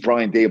 you see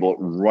Brian Daboll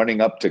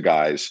running up to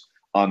guys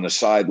on the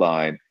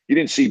sideline. You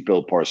didn't see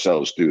Bill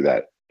Parcells do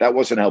that. That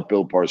wasn't how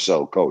Bill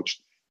Parcells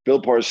coached.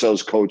 Bill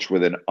Parcells coached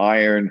with an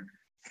iron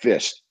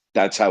fist.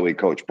 That's how he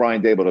coached.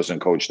 Brian Daboll doesn't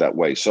coach that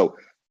way. So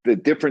the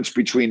difference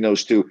between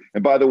those two,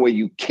 and by the way,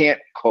 you can't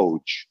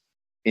coach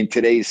in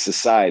today's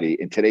society,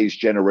 in today's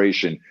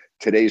generation,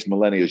 today's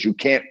millennials. You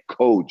can't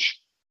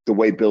coach the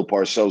way Bill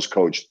Parcells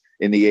coached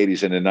in the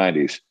 80s and the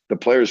 90s. The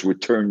players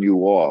would turn you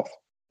off.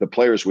 The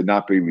players would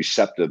not be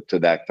receptive to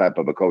that type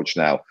of a coach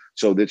now.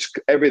 So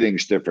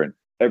everything's different.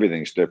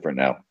 Everything's different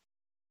now.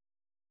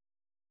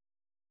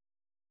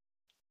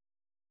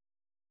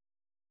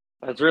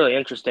 That's really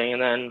interesting.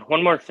 And then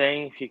one more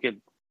thing, if you could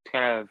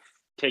kind of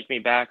take me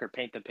back or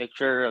paint the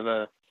picture of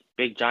a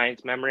big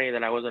Giants memory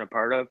that I wasn't a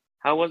part of.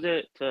 How was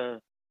it to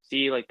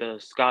see like the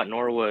Scott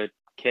Norwood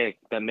kick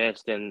that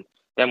missed and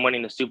them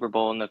winning the Super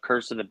Bowl and the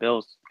curse of the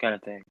Bills kind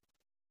of thing?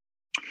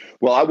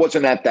 Well, I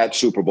wasn't at that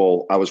Super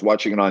Bowl. I was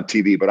watching it on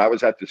TV, but I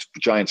was at the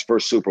Giants'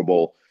 first Super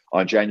Bowl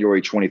on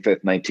January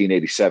 25th,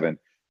 1987.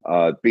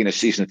 Being a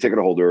season ticket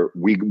holder,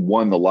 we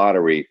won the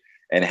lottery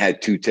and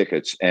had 2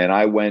 tickets. And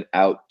I went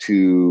out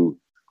to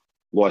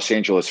Los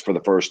Angeles for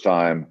the first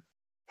time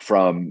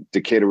from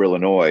Decatur,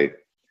 Illinois.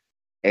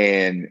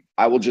 And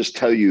I will just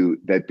tell you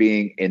that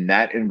being in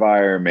that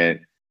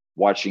environment,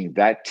 watching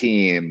that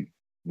team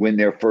win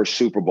their first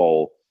Super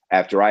Bowl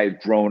after I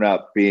had grown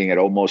up being at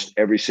almost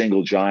every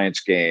single Giants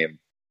game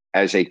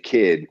as a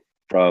kid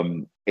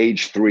from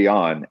age 3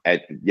 on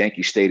at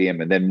Yankee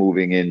Stadium and then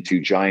moving into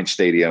Giant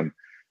Stadium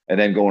and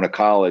then going to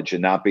college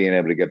and not being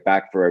able to get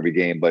back for every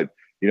game. But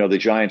you know, the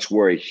Giants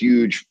were a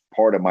huge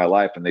part of my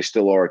life, and they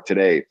still are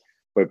today.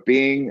 But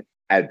being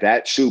at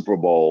that Super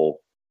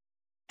Bowl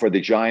for the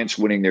Giants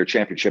winning their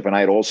championship, and I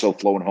had also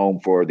flown home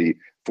for the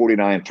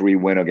 49-3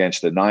 win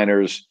against the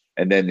Niners,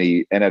 and then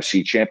the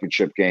NFC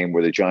Championship game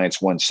where the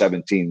Giants won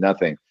 17-0.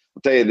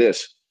 I'll tell you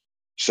this.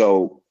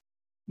 So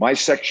my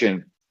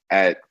section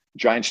at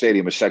Giant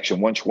Stadium is section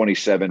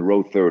 127,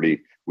 row 30.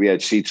 We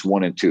had seats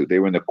 1 and 2. They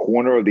were in the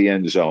corner of the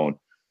end zone.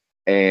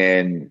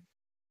 And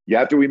you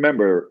have to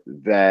remember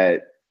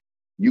that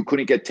you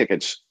couldn't get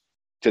tickets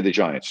to the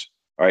Giants,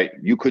 all right?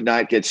 You could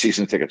not get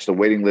season tickets. The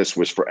waiting list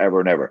was forever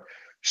and ever.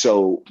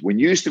 So when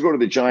you used to go to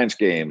the Giants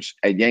games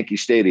at Yankee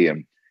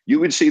Stadium, you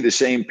would see the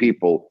same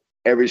people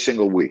every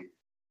single week.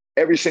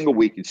 Every single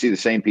week, you'd see the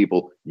same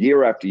people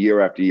year after year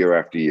after year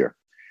after year.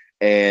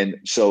 And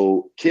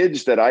so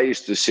kids that I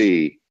used to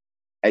see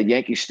at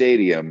Yankee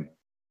Stadium,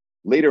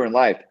 later in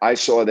life, I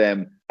saw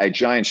them at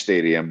Giant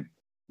Stadium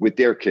with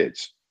their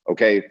kids,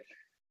 okay?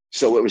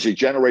 So it was a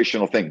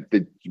generational thing.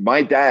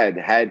 My dad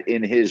had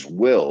in his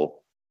will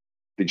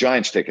the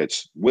Giants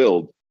tickets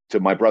willed to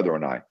my brother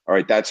and I. All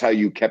right, that's how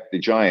you kept the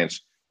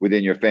Giants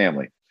within your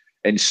family.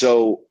 And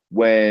so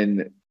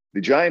when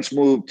the Giants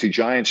moved to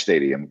Giant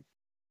Stadium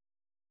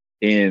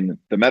in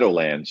the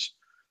Meadowlands,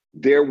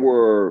 there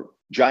were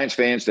Giants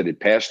fans that had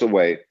passed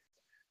away.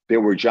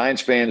 There were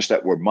Giants fans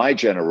that were my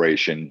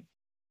generation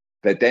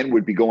that then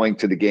would be going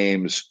to the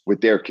games with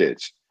their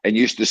kids and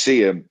used to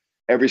see them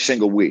every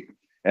single week.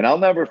 And I'll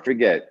never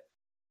forget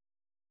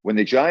when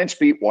the Giants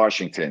beat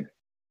Washington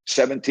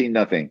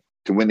 17-0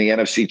 to win the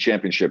NFC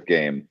Championship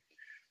game.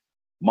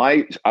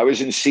 I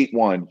was in seat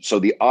 1, so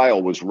the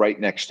aisle was right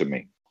next to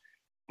me.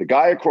 The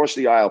guy across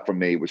the aisle from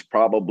me was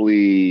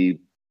probably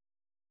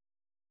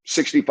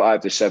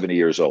 65 to 70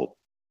 years old.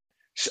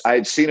 I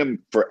had seen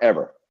him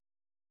forever.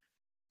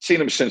 Seen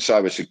him since I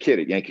was a kid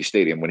at Yankee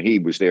Stadium when he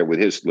was there with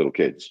his little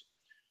kids.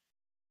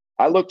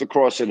 I looked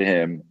across at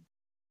him.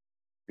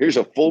 Here's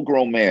a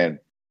full-grown man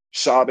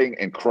sobbing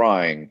and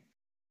crying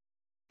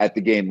at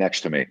the game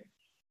next to me,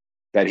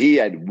 that he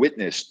had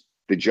witnessed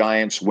the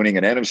Giants winning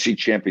an NFC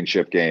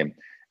Championship game.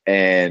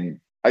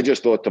 And I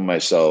just thought to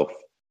myself,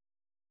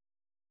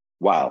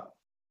 wow,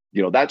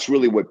 you know, that's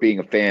really what being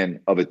a fan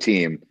of a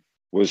team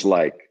was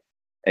like.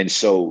 And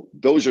so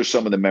those are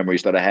some of the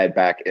memories that I had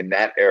back in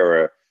that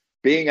era,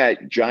 being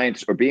at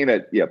Giants or being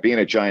at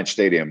Giant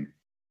Stadium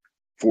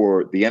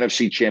for the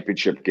NFC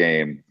Championship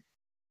game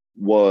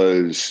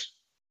was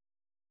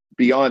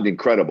beyond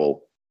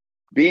incredible.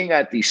 Being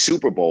at the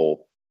Super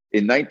Bowl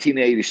in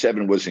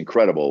 1987 was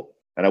incredible.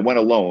 And I went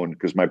alone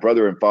because my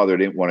brother and father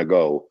didn't want to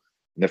go.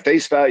 And the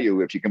face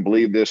value, if you can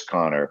believe this,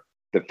 Connor,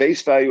 the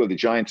face value of the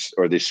Giants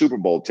or the Super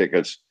Bowl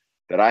tickets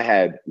that I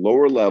had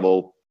lower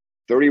level,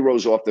 30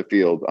 rows off the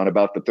field on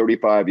about the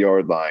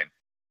 35-yard line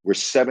were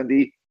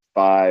 $75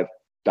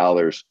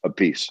 a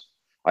piece.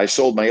 I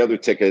sold my other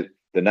ticket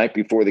the night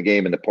before the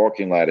game in the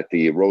parking lot at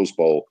the Rose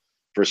Bowl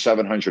for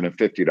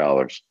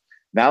 $750.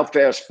 Now,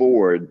 fast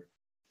forward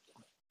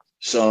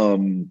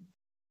some,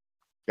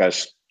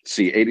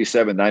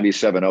 87,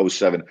 97,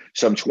 07,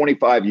 some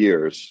 25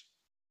 years.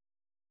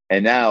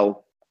 And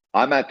now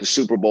I'm at the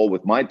Super Bowl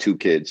with my 2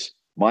 kids,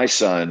 my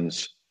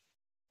sons,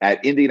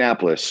 at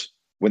Indianapolis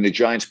when the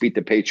Giants beat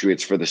the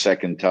Patriots for the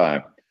second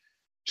time.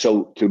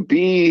 So to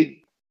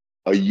be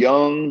a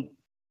young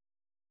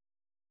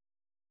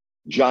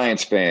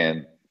Giants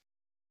fan,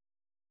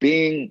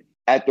 being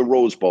at the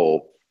Rose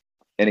Bowl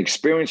and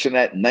experiencing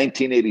that in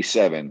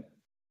 1987,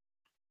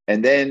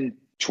 and then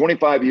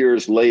 25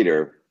 years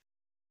later,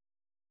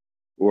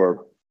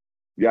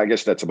 I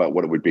guess that's about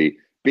what it would be,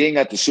 being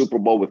at the Super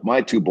Bowl with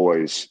my 2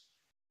 boys,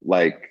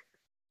 like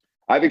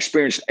I've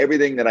experienced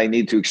everything that I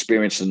need to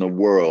experience in the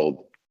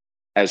world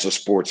as a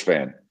sports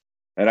fan.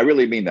 And I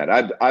really mean that.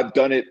 I've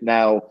done it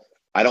now.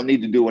 I don't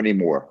need to do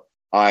anymore.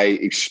 I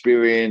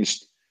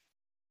experienced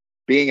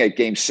being at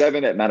Game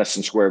 7 at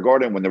Madison Square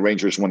Garden when the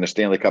Rangers won the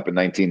Stanley Cup in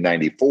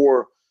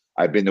 1994.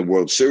 I've been to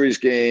World Series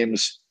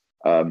games.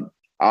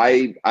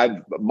 My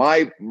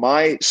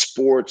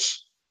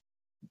sports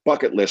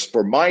bucket list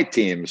for my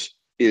teams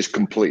is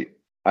complete.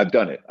 I've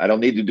done it. I don't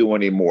need to do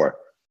any more.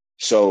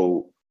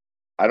 So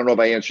I don't know if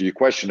I answered your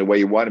question the way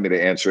you wanted me to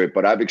answer it,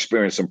 but I've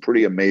experienced some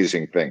pretty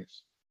amazing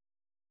things.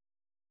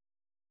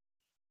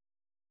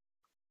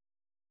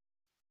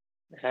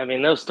 I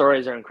mean, those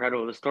stories are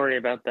incredible. The story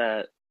about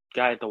that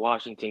guy at the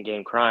Washington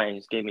game crying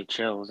just gave me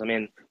chills. I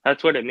mean,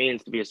 that's what it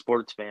means to be a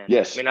sports fan.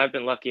 Yes. I mean, I've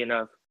been lucky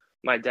enough.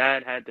 My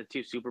dad had the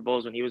 2 Super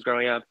Bowls when he was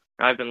growing up.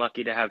 I've been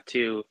lucky to have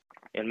 2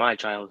 in my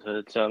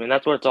childhood. So, I mean,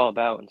 that's what it's all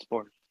about in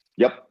sports.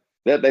 Yep.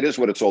 That is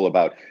what it's all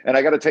about. And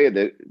I got to tell you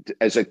that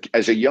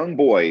as a young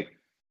boy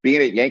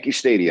being at Yankee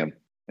Stadium,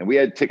 and we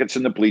had tickets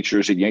in the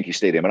bleachers at Yankee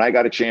Stadium, and I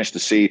got a chance to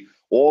see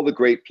all the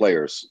great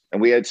players.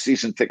 And we had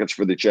season tickets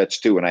for the Jets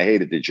too, and I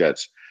hated the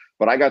Jets.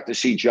 But I got to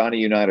see Johnny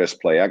Unitas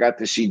play. I got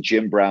to see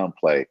Jim Brown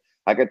play.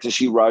 I got to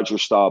see Roger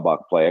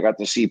Staubach play. I got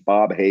to see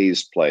Bob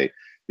Hayes play.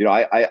 You know,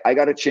 I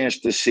got a chance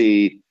to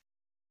see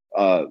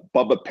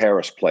Bubba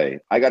Paris play.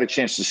 I got a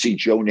chance to see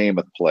Joe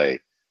Namath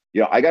play.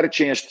 You know, I got a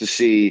chance to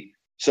see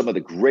some of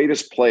the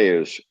greatest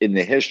players in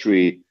the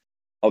history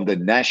of the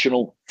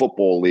National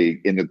Football League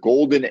in the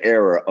golden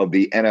era of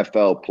the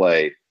NFL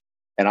play.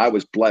 And I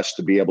was blessed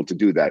to be able to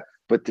do that.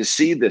 But to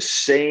see the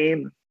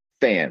same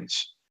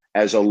fans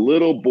as a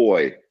little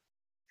boy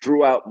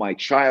throughout my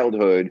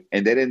childhood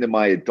and then into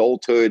my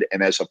adulthood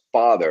and as a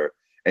father,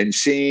 and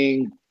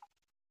seeing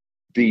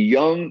the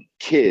young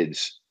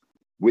kids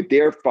with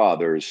their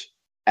fathers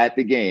at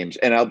the games.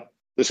 And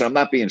I'm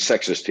not being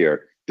sexist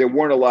here. There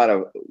weren't a lot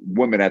of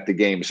women at the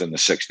games in the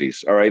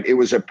 60s. All right. It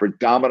was a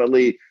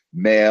predominantly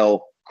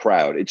male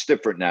crowd. It's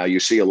different now. You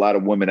see a lot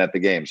of women at the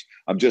games.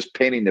 I'm just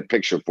painting the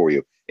picture for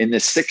you. In the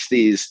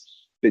 60s,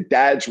 the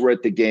dads were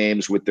at the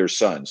games with their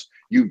sons.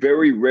 You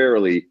very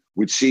rarely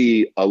would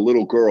see a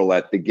little girl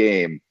at the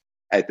game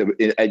at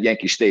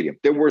Yankee Stadium.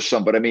 There were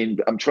some, but I mean,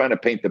 I'm trying to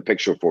paint the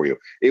picture for you.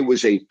 It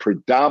was a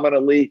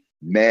predominantly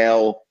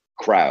male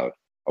crowd.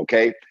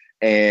 Okay.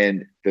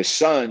 And the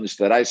sons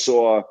that I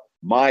saw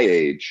my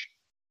age,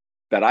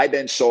 that I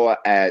then saw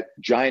at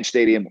Giant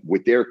Stadium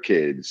with their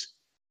kids,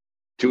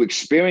 to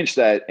experience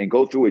that and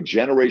go through a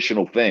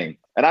generational thing.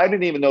 And I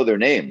didn't even know their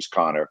names,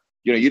 Connor.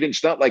 You know,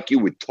 it's not like you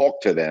would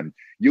talk to them.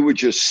 You would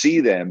just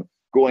see them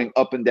going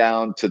up and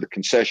down to the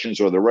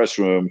concessions or the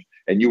restroom,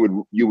 and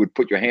you would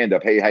put your hand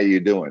up, hey, how you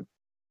doing?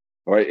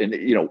 All right. And,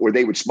 you know, or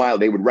they would smile,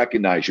 they would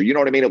recognize you. You know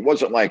what I mean? It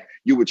wasn't like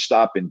you would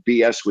stop and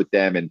BS with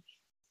them. And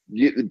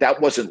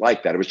that wasn't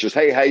like that. It was just,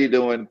 hey, how you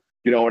doing?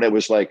 You know, and it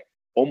was like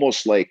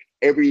almost like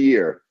every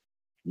year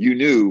you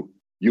knew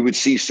you would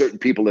see certain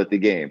people at the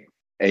game.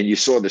 And you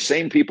saw the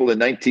same people in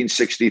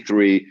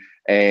 1963,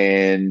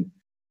 and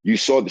you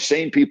saw the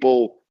same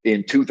people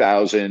in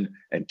 2000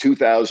 and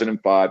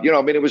 2005. You know,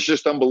 I mean, it was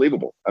just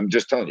unbelievable. I'm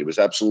just telling you, it was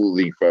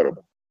absolutely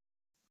incredible.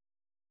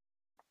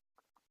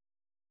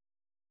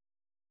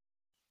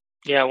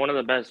 Yeah, one of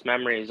the best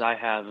memories I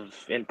have of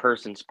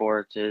in-person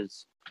sports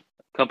is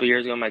a couple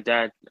years ago,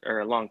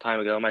 a long time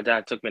ago, my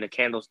dad took me to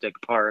Candlestick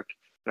Park,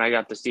 and I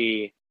got to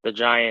see the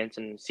Giants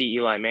and see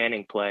Eli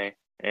Manning play.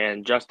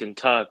 And Justin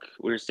Tuck,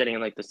 we were sitting in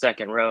like the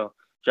second row.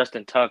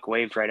 Justin Tuck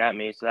waved right at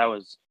me, so that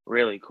was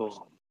really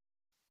cool.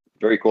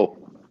 Very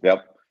cool.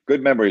 Yep.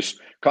 Good memories.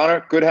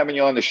 Connor, good having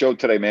you on the show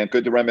today, man.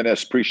 Good to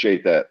reminisce.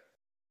 Appreciate that.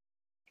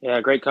 Yeah,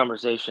 great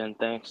conversation.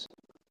 Thanks.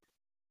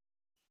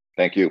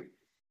 Thank you.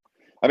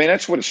 I mean,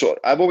 that's what it's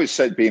 – I've always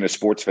said being a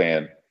sports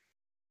fan,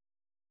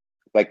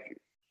 like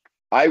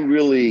I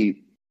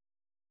really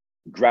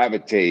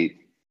gravitate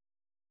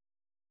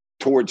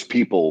towards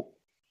people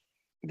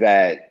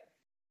that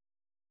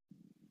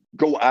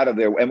go out of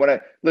their –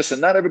 and listen,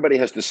 not everybody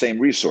has the same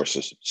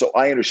resources, so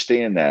I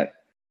understand that.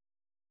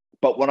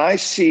 But when I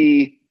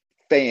see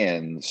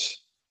fans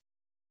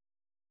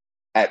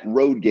at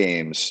road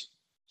games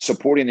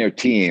supporting their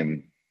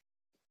team,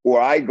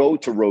 or I go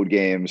to road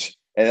games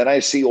and then I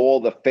see all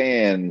the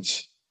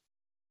fans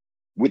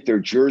with their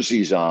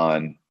jerseys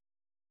on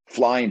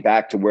flying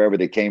back to wherever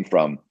they came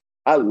from,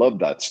 I love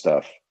that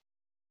stuff.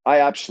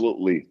 I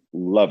absolutely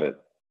love it.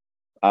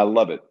 I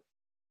love it.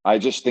 I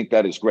just think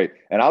that is great.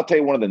 And I'll tell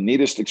you, one of the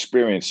neatest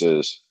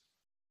experiences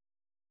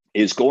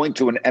is going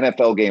to an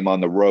NFL game on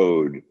the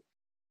road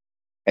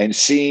and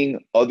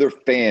seeing other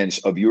fans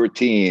of your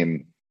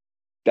team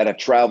that have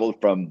traveled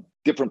from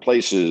different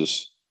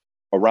places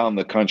around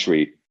the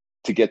country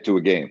to get to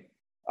a game.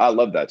 I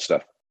love that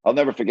stuff. I'll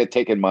never forget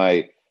taking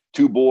my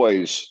two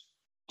boys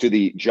to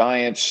the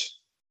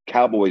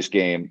Giants-Cowboys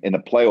game in the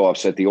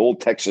playoffs at the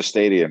old Texas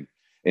Stadium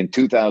in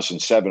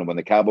 2007 when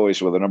the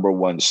Cowboys were the number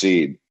 1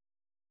 seed.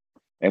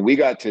 And we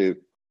got to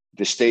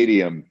the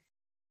stadium,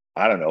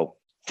 I don't know,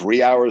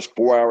 3 hours,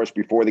 4 hours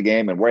before the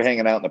game, and we're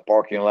hanging out in the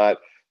parking lot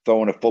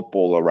throwing a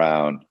football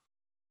around.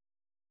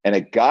 And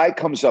a guy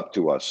comes up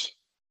to us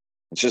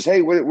and says,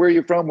 hey, where are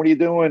you from? What are you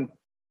doing?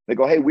 They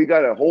go, hey, we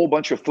got a whole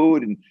bunch of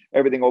food and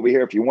everything over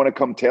here if you want to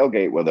come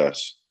tailgate with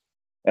us.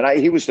 And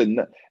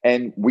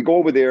and we go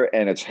over there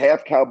and it's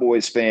half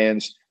Cowboys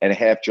fans and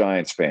half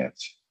Giants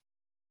fans.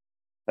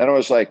 And I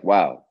was like,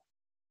 wow,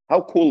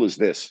 how cool is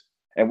this?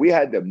 And we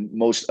had the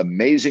most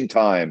amazing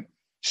time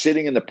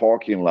sitting in the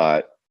parking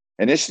lot.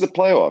 And this is the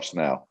playoffs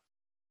now.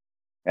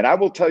 And I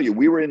will tell you,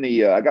 we were in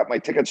I got my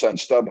tickets on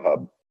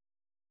StubHub,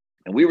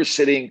 and we were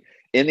sitting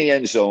in the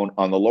end zone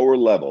on the lower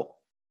level.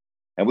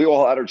 And we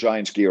all had our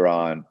Giants gear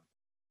on.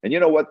 And you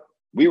know what?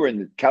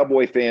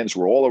 Cowboy fans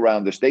were all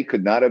around us. They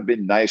could not have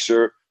been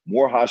nicer,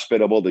 more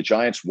hospitable. The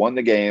Giants won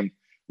the game.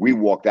 We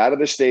walked out of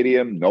the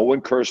stadium. No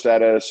one cursed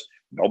at us.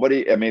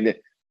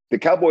 The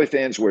Cowboy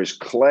fans were as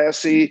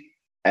classy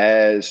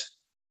as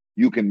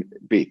you can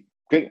be.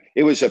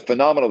 It was a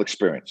phenomenal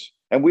experience.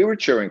 And we were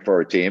cheering for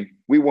our team.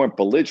 We weren't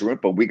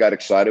belligerent, but we got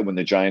excited when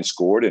the Giants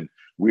scored and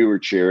we were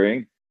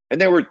cheering. And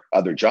there were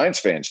other Giants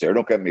fans there.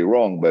 Don't get me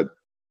wrong, but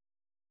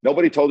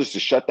nobody told us to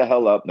shut the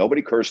hell up.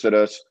 Nobody cursed at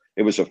us.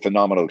 It was a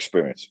phenomenal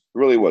experience. It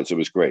really was. It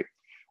was great.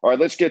 All right,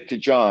 let's get to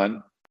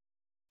John.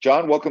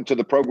 John, welcome to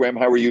the program.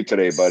 How are you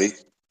today, buddy?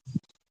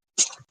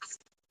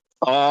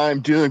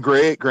 I'm doing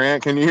great,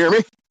 Grant. Can you hear me?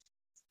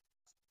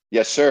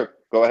 Yes, sir.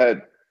 Go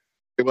ahead.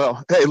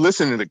 Well, hey,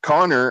 listening to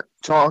Connor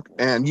talk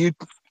and you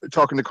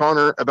talking to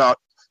Connor about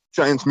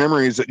Giants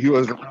memories that he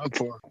wasn't around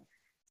for.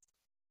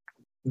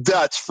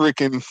 That's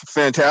freaking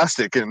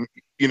fantastic. And,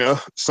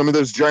 some of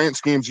those Giants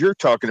games you're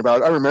talking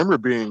about, I remember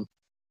being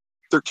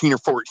 13 or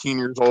 14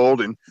 years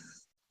old. And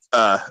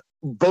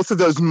both of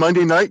those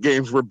Monday night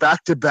games were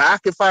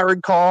back-to-back, if I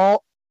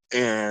recall.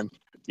 And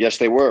yes,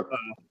 they were.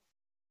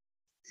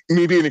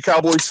 Me being a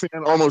Cowboys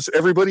fan, almost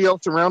everybody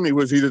else around me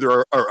was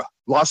either a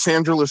Los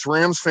Angeles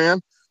Rams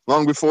fan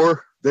long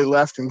before they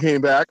left and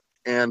came back,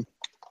 and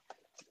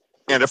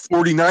a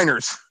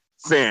 49ers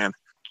fan.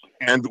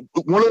 And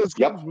one of those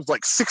games was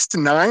like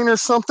 6-9 or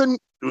something.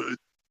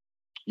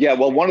 Yeah,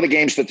 well, one of the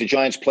games that the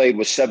Giants played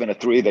was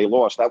 7-3. They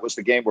lost. That was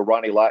the game where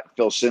Ronnie Lott and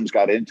Phil Simms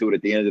got into it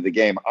at the end of the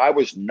game. I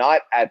was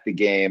not at the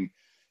game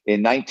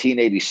in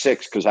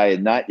 1986 because I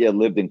had not yet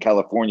lived in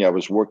California. I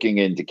was working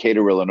in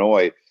Decatur,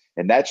 Illinois.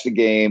 And that's the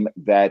game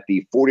that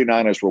the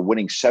 49ers were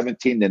winning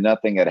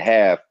 17-0 at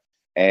half.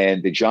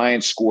 And the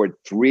Giants scored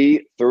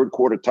 3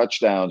 third-quarter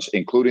touchdowns,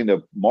 including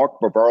the Mark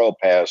Bavaro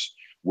pass,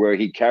 where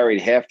he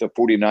carried half the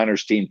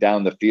 49ers team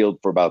down the field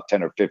for about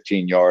 10 or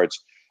 15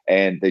 yards.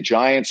 And the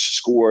Giants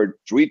scored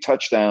 3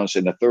 touchdowns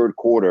in the third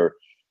quarter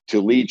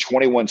to lead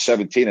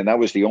 21-17. And that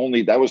was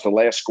the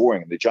last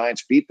scoring. The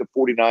Giants beat the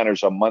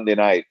 49ers on Monday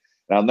night.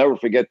 And I'll never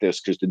forget this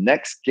because the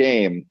next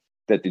game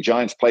that the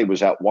Giants played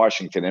was at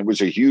Washington. And it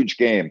was a huge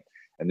game.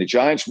 And the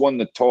Giants won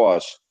the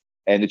toss.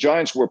 And the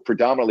Giants were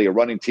predominantly a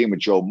running team with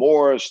Joe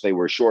Morris. They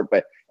were short.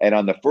 And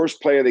on the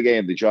first play of the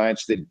game, the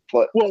Giants didn't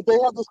play. Well, they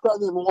had this guy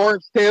named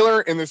Lawrence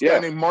Taylor and this guy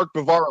named Mark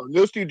Bavaro. And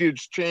those two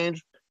dudes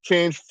changed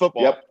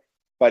football. Yep.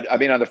 But,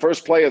 on the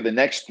first play of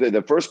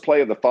the first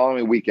play of the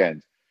following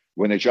weekend,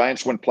 when the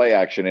Giants went play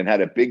action and had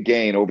a big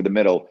gain over the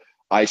middle,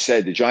 I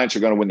said the Giants are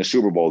going to win the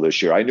Super Bowl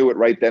this year. I knew it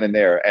right then and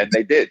there, and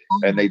they did.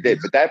 But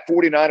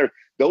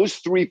those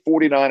 3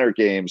 49er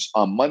games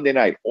on Monday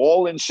night,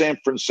 all in San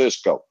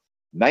Francisco,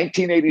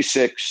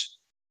 1986,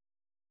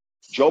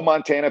 Joe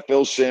Montana,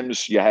 Phil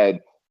Simms, you had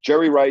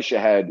Jerry Rice, you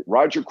had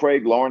Roger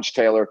Craig, Lawrence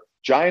Taylor.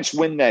 Giants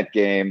win that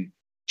game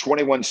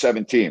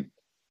 21-17.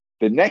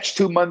 The next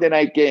 2 Monday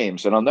night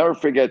games, and I'll never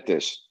forget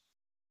this,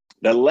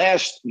 the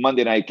last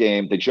Monday night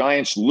game, the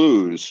Giants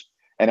lose,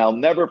 and I'll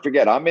never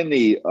forget, I'm in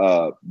the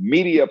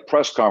media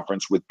press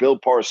conference with Bill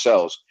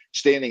Parcells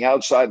standing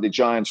outside the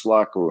Giants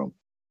locker room.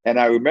 And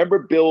I remember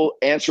Bill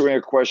answering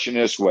a question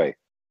this way: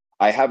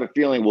 I have a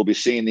feeling we'll be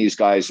seeing these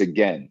guys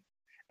again.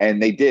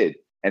 And they did.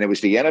 And it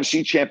was the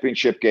NFC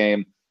Championship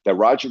game, the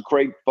Roger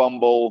Craig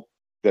fumble,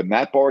 the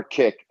Matt Barr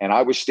kick, and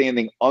I was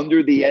standing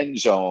under the end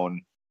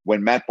zone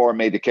when Matt Barr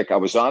made the kick. I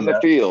was on the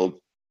field,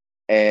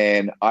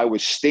 and I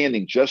was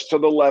standing just to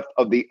the left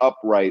of the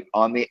upright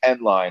on the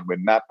end line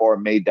when Matt Barr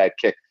made that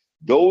kick.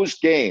 Those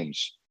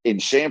games in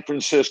San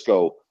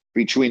Francisco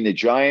between the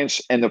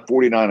Giants and the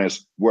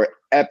 49ers were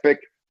epic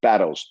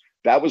battles.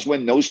 That was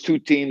when those two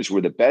teams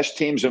were the best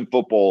teams in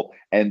football,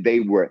 and they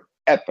were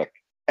epic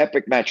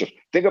matches.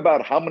 Think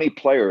about how many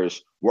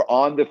players were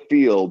on the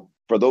field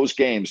for those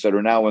games that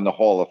are now in the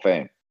Hall of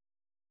Fame.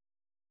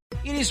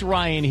 It is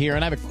Ryan here,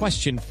 and I have a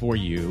question for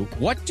you.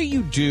 What do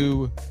you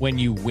do when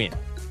you win?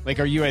 Like,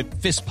 are you a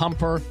fist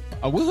pumper,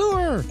 a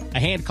woo-hooer, a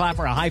hand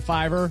clapper, a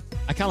high-fiver?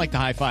 I kind of like the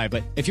high-five,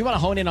 but if you want to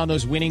hone in on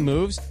those winning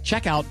moves,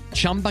 check out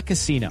Chumba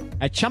Casino.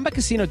 At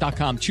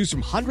ChumbaCasino.com, choose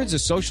from hundreds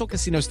of social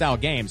casino-style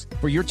games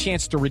for your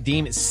chance to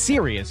redeem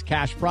serious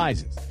cash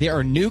prizes. There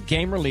are new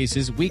game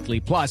releases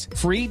weekly, plus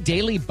free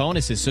daily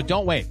bonuses, so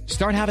don't wait.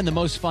 Start having the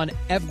most fun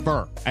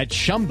ever at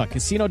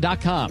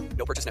ChumbaCasino.com.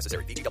 No purchase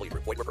necessary. VGW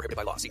Group. Void where prohibited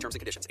by law. See terms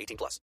and conditions.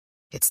 18+.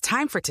 It's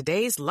time for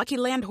today's Lucky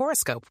Land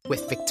horoscope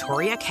with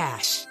Victoria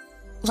Cash.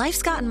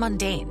 Life's gotten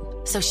mundane,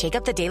 So shake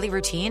up the daily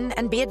routine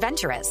and be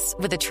adventurous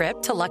with a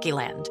trip to Lucky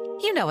Land.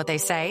 You know what they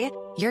say.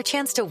 Your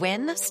chance to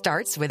win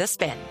starts with a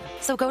spin.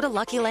 So go to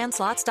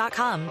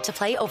LuckyLandSlots.com to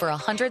play over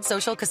 100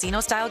 social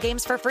casino-style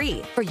games for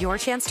free for your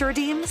chance to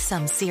redeem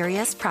some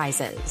serious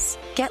prizes.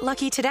 Get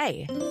lucky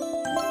today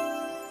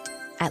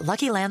at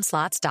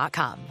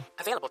LuckyLandSlots.com.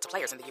 Available to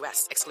players in the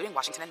U.S., excluding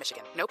Washington and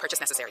Michigan. No purchase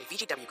necessary.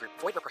 VGW Group.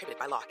 Void where prohibited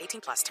by law.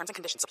 18+. Terms and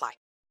conditions apply.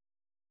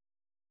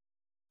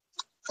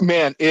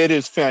 Man, it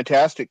is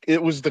fantastic.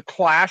 It was the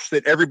clash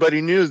that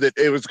everybody knew that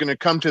it was going to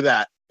come to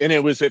that. And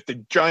it was if the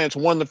Giants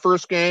won the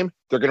first game,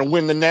 they're going to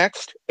win the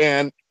next.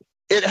 And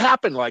it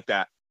happened like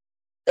that.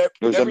 It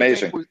was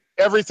amazing.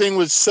 Everything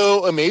was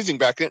so amazing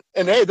back then.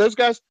 And hey, those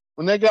guys,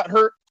 when they got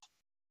hurt,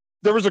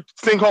 there was a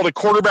thing called a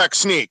quarterback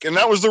sneak, and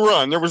that was the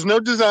run. There was no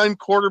designed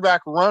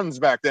quarterback runs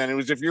back then. It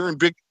was if you're in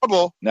big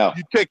trouble, you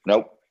take,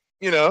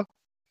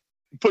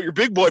 put your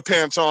big boy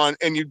pants on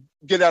and you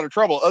get out of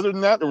trouble. Other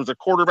than that, there was a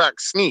quarterback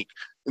sneak.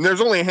 And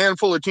there's only a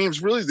handful of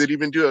teams really that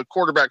even do a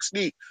quarterback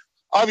sneak.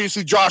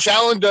 Obviously, Josh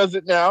Allen does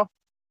it now.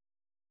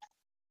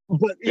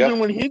 But even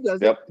when he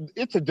does it,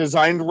 it's a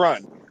designed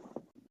run.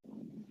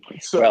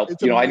 So,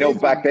 I know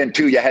back then,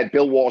 too, you had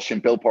Bill Walsh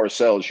and Bill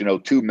Parcells,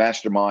 two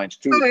masterminds.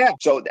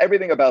 So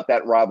everything about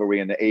that rivalry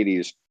in the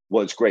 80s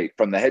was great,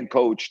 from the head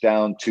coach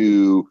down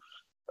to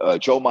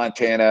Joe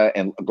Montana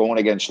and going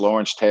against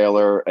Lawrence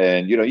Taylor.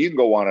 And, you can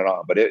go on and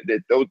on. But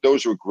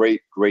those were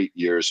great, great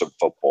years of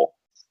football.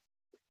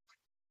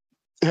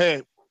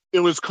 Hey, it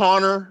was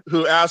Connor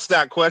who asked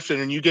that question,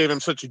 and you gave him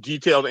such a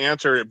detailed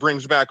answer. It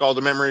brings back all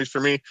the memories for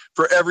me,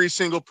 for every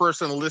single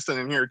person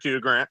listening here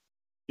too, Grant.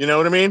 You know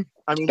what I mean?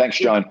 Thanks,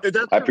 John.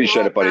 I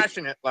appreciate it, buddy.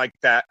 Passionate like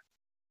that,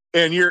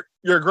 and you're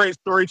a great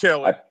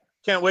storyteller.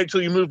 Can't wait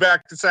till you move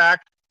back to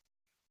SAC,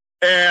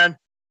 and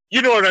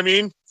you know what I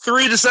mean.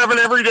 3 to 7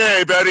 every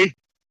day, buddy.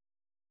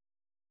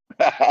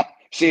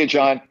 See you,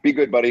 John. Be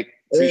good, buddy.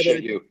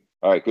 Appreciate you.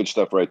 All right, good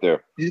stuff right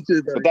there. You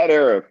too, buddy. But that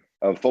era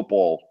of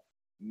football,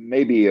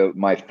 maybe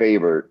my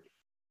favorite.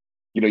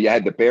 You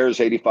had the Bears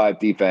 85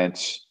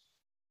 defense,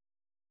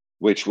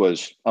 which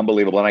was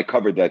unbelievable, and I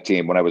covered that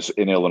team when I was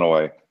in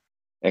Illinois.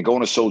 And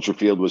going to Soldier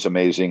Field was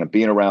amazing, and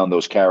being around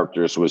those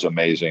characters was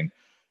amazing.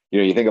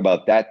 You think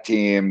about that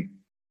team: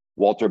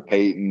 Walter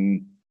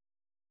Payton,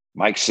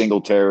 Mike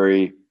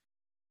Singletary,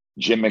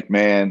 Jim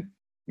McMahon.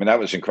 That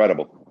was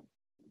incredible.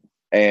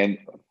 And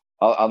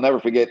I'll never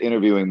forget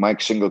interviewing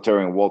Mike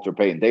Singletary and Walter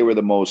Payton. They were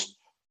the most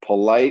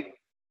polite,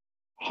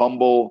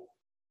 humble,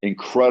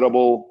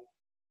 incredible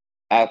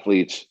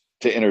athletes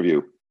to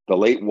interview. The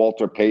late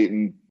Walter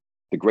Payton,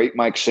 the great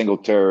Mike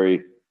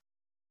Singletary,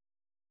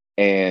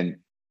 and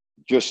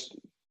just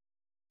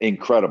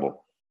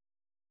incredible.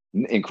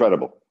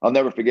 I'll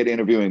never forget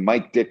interviewing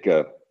Mike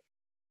Ditka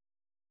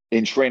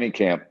in training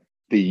camp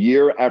the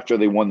year after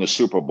they won the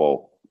Super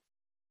Bowl.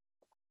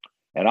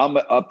 And I'm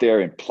up there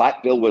in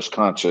Platteville,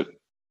 Wisconsin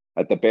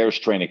at the Bears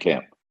training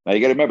camp. Now,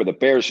 you got to remember, the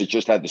Bears had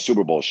just had the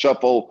Super Bowl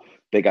shuffle.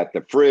 They got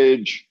the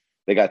fridge.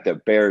 They got the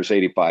Bears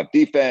 85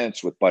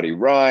 defense with Buddy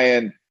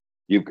Ryan.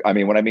 I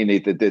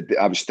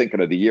was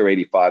thinking of the year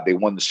 85. They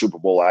won the Super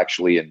Bowl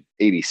actually in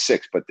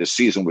 86, but the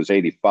season was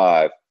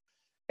 85.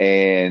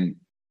 And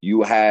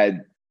you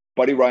had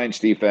Buddy Ryan's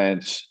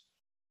defense.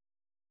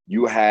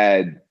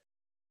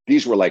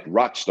 These were like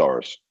rock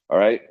stars, all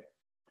right?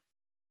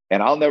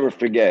 And I'll never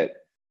forget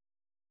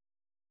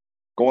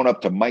going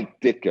up to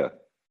Mike Ditka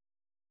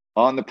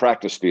on the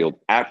practice field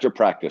after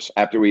practice,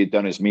 after he had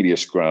done his media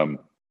scrum,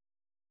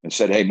 and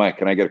said, "Hey, Mike,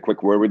 can I get a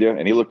quick word with you?"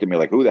 And he looked at me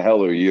like, "Who the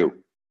hell are you?"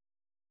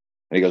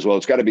 And he goes, "Well,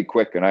 it's got to be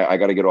quick, and I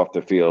got to get off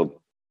the field."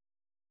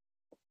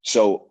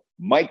 So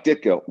Mike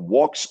Ditka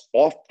walks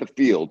off the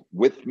field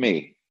with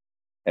me,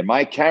 and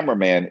my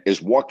cameraman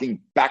is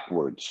walking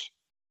backwards,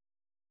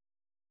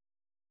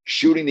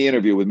 shooting the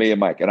interview with me and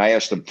Mike. And I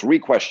asked him 3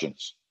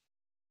 questions,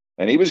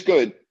 and he was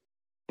good,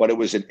 but it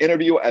was an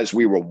interview as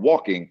we were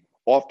walking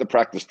off the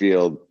practice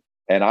field,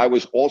 and I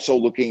was also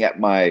looking at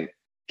my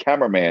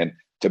cameraman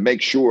to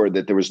make sure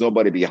that there was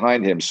nobody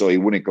behind him so he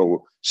wouldn't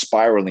go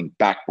spiraling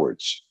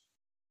backwards.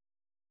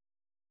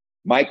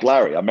 Mike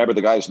Larry, I remember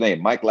the guy's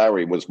name. Mike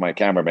Larry was my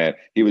cameraman.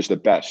 He was the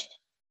best.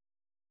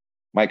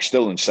 Mike's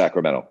still in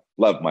Sacramento.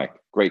 Love Mike.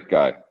 Great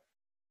guy.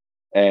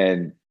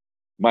 And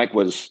Mike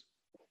was,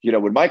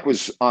 when Mike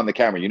was on the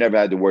camera, you never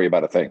had to worry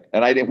about a thing.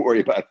 And I didn't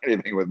worry about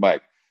anything with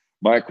Mike.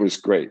 Mike was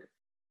great.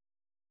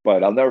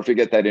 But I'll never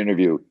forget that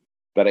interview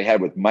that I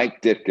had with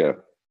Mike Ditka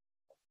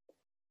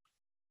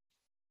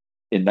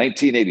in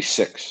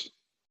 1986.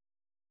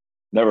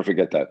 Never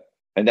forget that.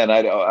 And then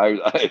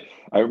I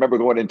remember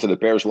going into the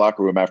Bears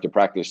locker room after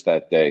practice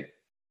that day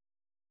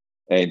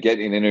and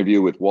getting an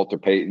interview with Walter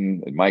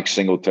Payton and Mike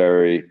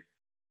Singletary.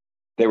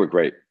 They were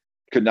great.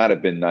 Could not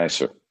have been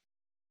nicer.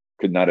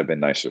 But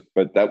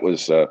that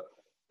was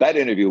that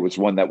interview was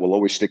one that will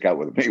always stick out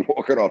with me,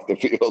 walking off the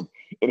field,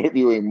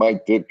 interviewing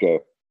Mike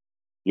Ditka,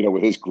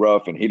 with his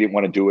gruff, and he didn't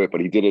want to do it,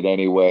 but he did it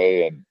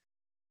anyway. And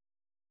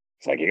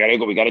it's like, you got to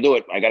go. We got to do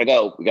it. I got to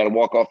go. We got to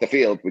walk off the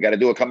field. We got to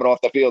do it coming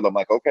off the field. I'm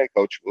like, okay,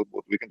 coach,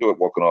 we can do it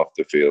walking off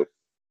the field.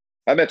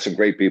 I met some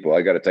great people.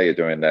 I got to tell you,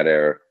 during that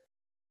era,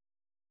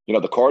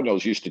 the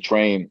Cardinals used to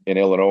train in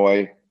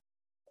Illinois,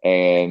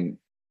 and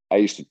I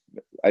used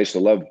to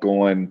love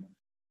going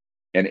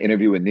and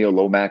interviewing Neil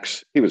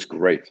Lomax. He was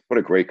great. What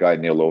a great guy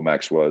Neil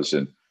Lomax was.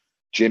 And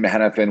Jim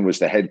Hanifin was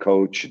the head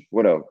coach.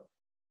 What a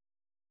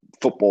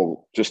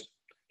football,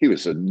 he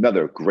was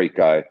another great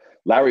guy.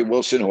 Larry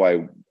Wilson, who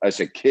I, as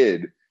a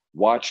kid,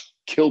 watched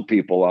kill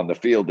people on the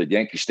field at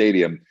Yankee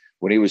Stadium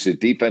when he was a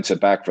defensive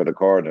back for the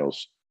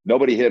Cardinals.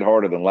 Nobody hit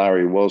harder than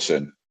Larry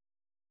Wilson.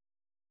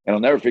 And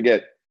I'll never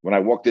forget when I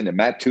walked into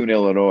Mattoon,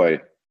 Illinois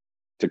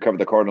to cover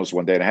the Cardinals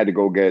one day, and I had to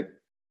go get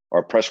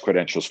our press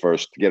credentials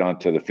first to get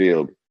onto the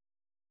field.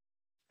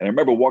 And I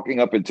remember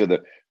walking up into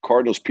the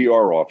Cardinals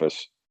PR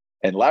office,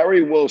 and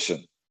Larry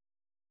Wilson,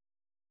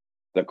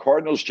 the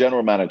Cardinals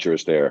general manager,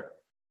 is there.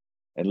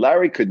 And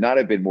Larry could not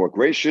have been more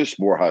gracious,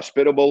 more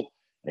hospitable.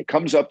 And he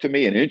comes up to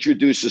me and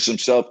introduces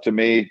himself to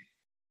me.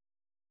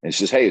 And he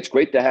says, "Hey, it's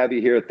great to have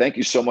you here. Thank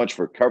you so much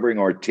for covering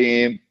our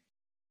team."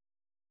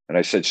 And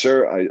I said,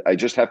 "Sir, I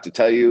just have to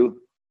tell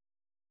you,"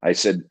 I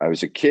said, "I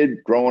was a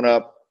kid growing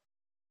up,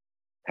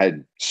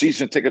 had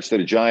season tickets to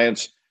the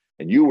Giants,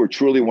 and you were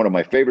truly one of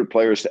my favorite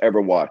players to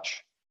ever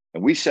watch."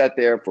 And we sat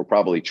there for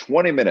probably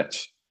 20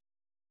 minutes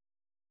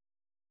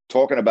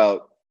talking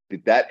about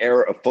that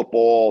era of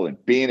football and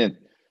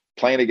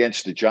playing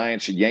against the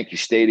Giants at Yankee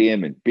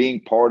Stadium and being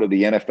part of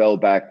the NFL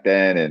back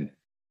then. And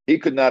he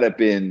could not have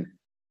been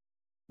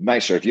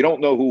nicer. If you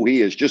don't know who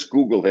he is, just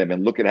Google him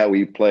and look at how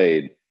he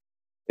played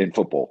in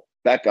football.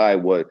 That guy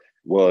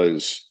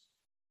was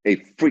a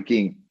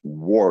freaking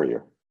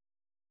warrior.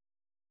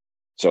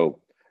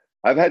 So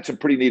I've had some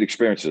pretty neat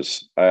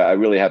experiences. I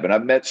really have. And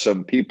I've met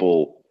some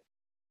people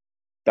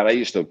that I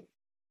used to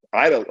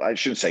I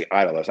shouldn't say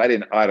idolize. I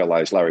didn't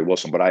idolize Larry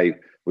Wilson, but I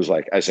was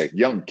like, as a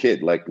young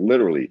kid, like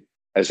literally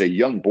as a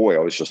young boy, I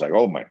was just like,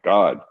 oh my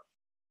God,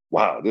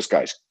 wow, this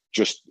guy's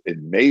just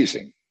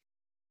amazing.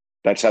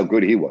 That's how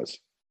good he was.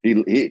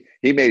 He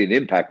made an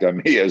impact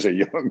on me as a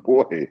young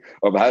boy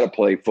of how to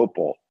play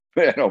football.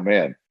 Man, oh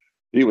man,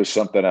 he was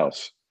something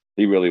else.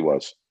 He really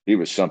was. He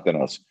was something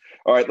else.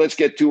 All right, let's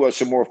get to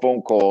some more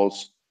phone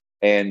calls,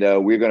 and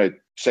we're going to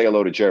say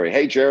hello to Jerry.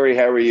 Hey, Jerry,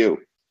 how are you?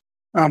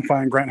 I'm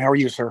fine, Grant. How are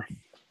you, sir?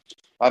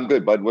 I'm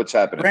good, bud. What's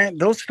happening? Grant,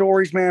 those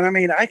stories, man, I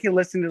mean, I can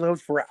listen to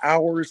those for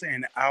hours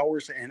and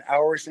hours and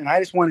hours, and I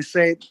just want to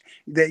say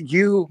that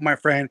you, my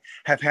friend,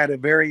 have had a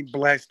very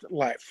blessed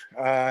life.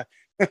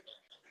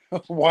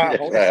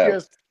 Wow.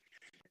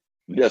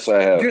 Yes,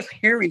 I have. Just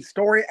hearing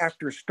story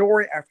after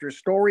story after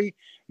story.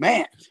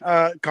 Man,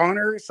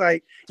 Connor, it's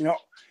like,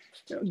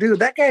 dude,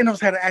 that guy knows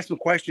how to ask some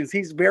questions.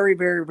 He's very,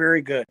 very,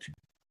 very good.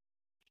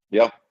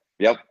 Yep.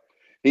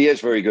 He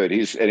is very good.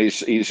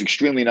 He's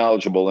extremely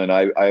knowledgeable, and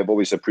I've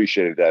always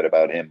appreciated that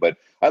about him. But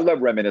I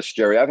love reminisce,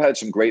 Jerry. I've had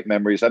some great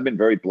memories. I've been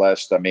very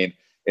blessed. I mean,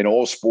 in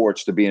all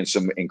sports, to be in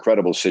some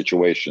incredible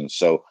situations.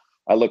 So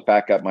I look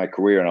back at my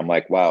career and I'm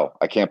like, wow,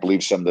 I can't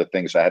believe some of the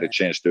things I had a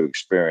chance to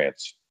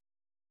experience.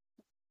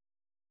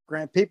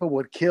 Grant, people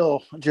would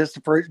kill just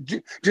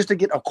to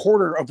get a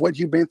quarter of what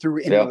you've been through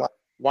in your life.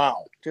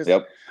 Wow.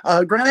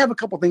 Grant, I have a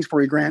couple things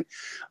for you, Grant.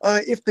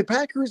 If the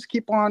Packers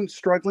keep on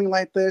struggling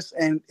like this,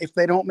 and if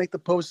they don't make the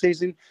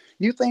postseason,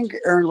 you think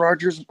Aaron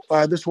Rodgers,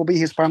 this will be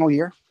his final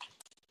year?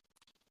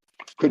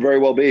 Could very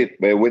well be.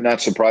 But it would not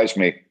surprise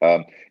me.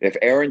 If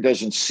Aaron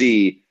doesn't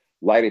see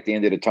light at the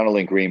end of the tunnel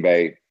in Green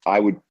Bay,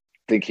 I would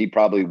think he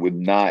probably would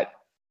not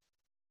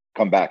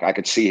come back. I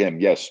could see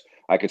him. Yes,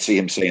 I could see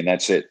him saying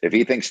that's it. If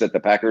he thinks that the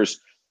Packers,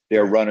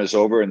 their run is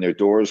over and their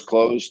door is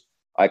closed,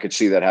 I could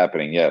see that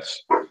happening.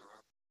 Yes.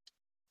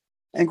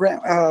 And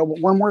Grant,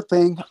 one more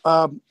thing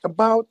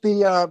about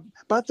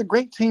the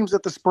great teams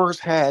that the Spurs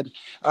had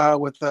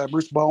with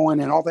Bruce Bowen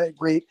and all that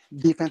great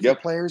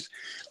defensive players.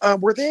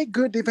 Were they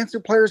good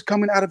defensive players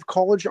coming out of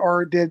college,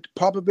 or did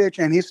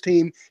Popovich and his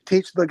team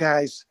teach the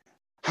guys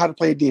how to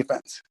play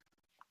defense?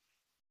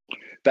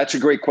 That's a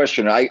great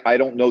question. I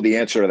don't know the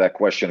answer to that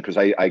question because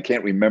I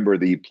can't remember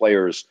the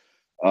players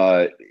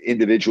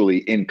individually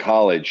in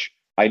college.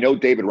 I know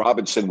David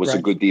Robinson was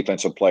a good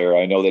defensive player.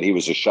 I know that he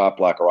was a shot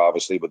blocker,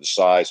 obviously, with the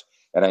size.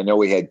 And I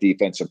know he had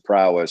defensive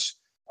prowess.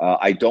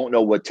 I don't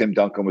know what Tim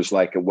Duncan was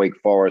like at Wake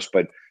Forest,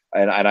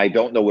 and I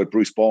don't know what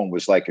Bruce Bowen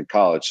was like at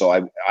college. So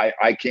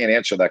I can't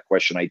answer that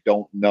question. I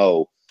don't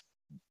know.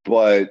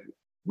 But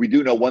we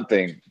do know one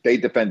thing. They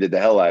defended the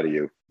hell out of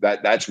you.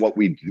 That's what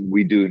we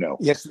do know.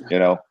 Yes.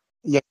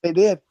 Yes, they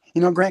did.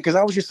 Grant, because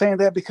I was just saying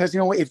that because,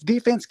 if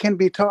defense can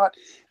be taught,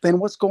 then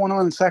what's going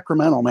on in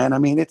Sacramento, man? I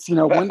mean, it's,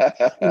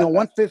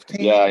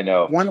 115, yeah, I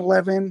know.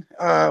 111,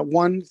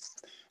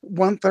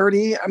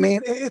 130. I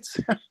mean, it's,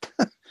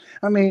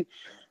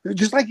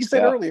 just like you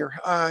said earlier,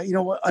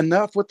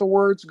 enough with the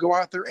words, go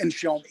out there and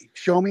show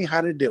me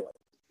how to do it.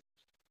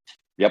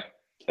 Yep.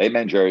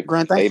 Amen, Jerry.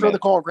 Grant, thanks for the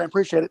call, Grant.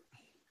 Appreciate it.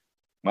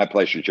 My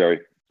pleasure,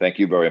 Jerry. Thank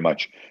you very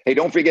much. Hey,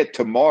 don't forget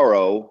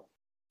tomorrow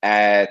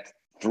at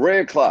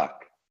 3:00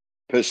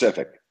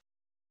 Pacific,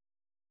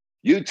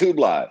 YouTube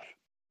Live,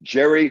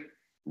 Jerry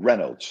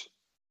Reynolds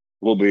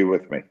will be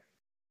with me.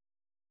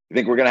 You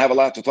think we're going to have a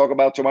lot to talk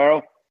about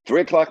tomorrow? 3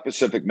 o'clock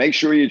Pacific. Make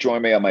sure you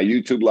join me on my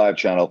YouTube live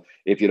channel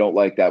if you don't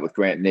like that with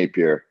Grant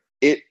Napier.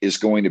 It is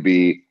going to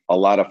be a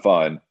lot of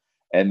fun.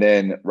 And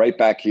then right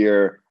back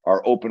here,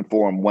 our open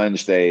forum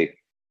Wednesday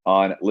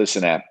on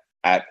Listen App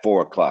at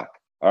 4 o'clock.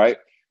 All right.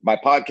 My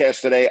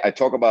podcast today, I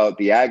talk about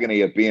the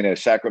agony of being a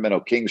Sacramento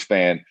Kings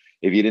fan.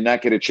 If you did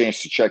not get a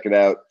chance to check it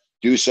out,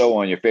 do so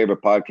on your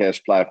favorite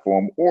podcast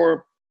platform,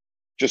 or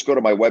just go to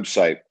my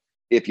website,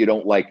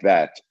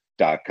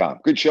 ifyoudontlikethat.com.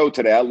 Good show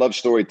today. I love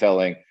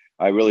storytelling.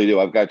 I really do.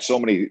 I've got so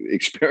many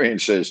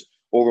experiences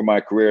over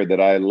my career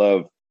that I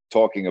love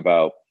talking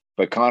about.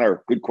 But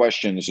Connor, good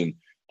questions. And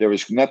there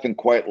was nothing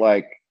quite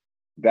like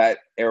that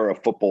era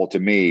of football to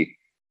me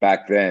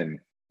back then,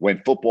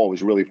 when football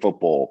was really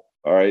football.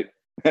 All right.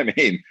 I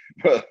mean,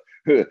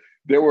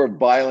 there were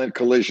violent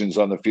collisions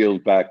on the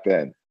field back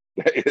then.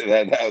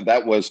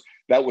 That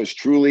was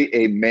truly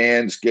a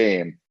man's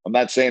game. I'm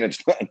not saying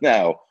it's not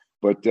now,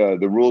 but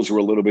the rules were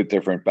a little bit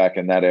different back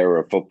in that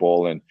era of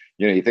football. And,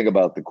 you think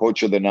about the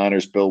coach of the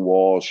Niners, Bill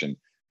Walsh, and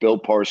Bill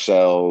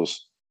Parcells.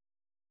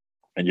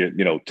 And,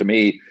 to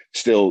me,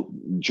 still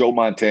Joe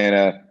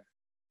Montana,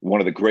 one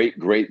of the great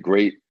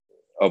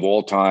of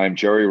all time,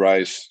 Jerry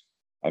Rice.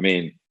 I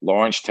mean,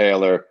 Lawrence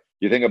Taylor.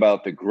 You think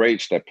about the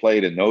greats that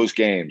played in those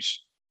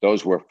games.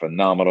 Those were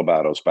phenomenal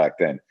battles back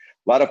then.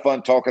 A lot of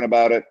fun talking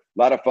about it.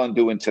 A lot of fun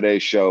doing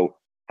today's show.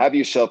 Have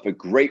yourself a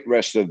great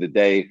rest of the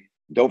day.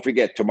 Don't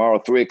forget,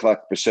 tomorrow, 3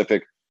 o'clock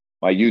Pacific,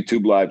 my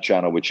YouTube live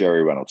channel with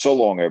Jerry Reynolds. So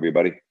long,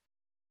 everybody.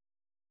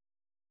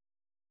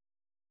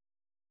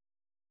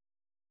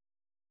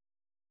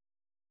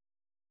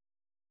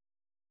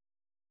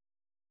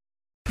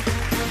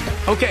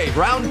 Okay,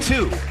 round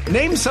 2.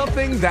 Name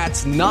something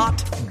that's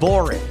not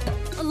boring.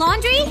 A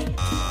laundry?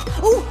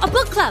 Ooh, a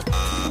book club.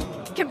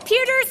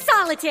 Computer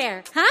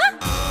solitaire, huh?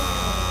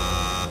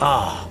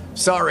 Ah, oh,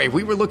 sorry.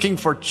 We were looking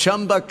for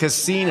Chumba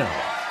Casino.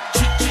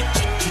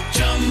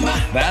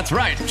 That's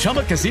right.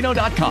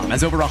 ChumbaCasino.com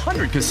has over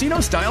 100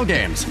 casino-style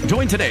games.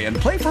 Join today and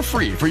play for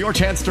free for your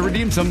chance to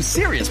redeem some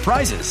serious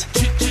prizes.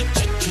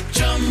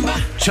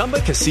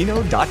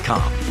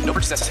 ChumbaCasino.com. No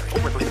purchase necessary.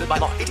 Void where prohibited by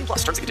law. 18+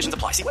 terms and conditions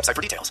apply. See website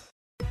for details.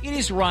 It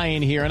is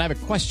Ryan here, and I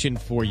have a question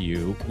for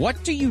you.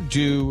 What do you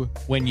do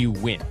when you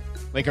win?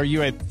 Like, are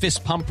you a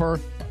fist pumper,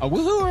 a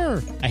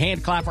woohooer, a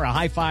hand clapper, a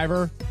high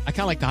fiver? I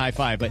kind of like the high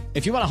five, but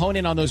if you want to hone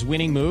in on those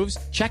winning moves,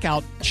 check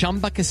out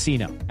Chumba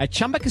Casino. At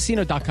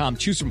ChumbaCasino.com,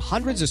 choose from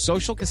hundreds of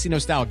social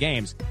casino-style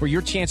games for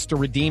your chance to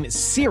redeem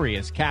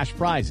serious cash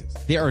prizes.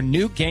 There are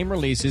new game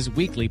releases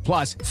weekly,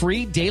 plus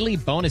free daily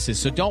bonuses,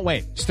 so don't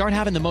wait. Start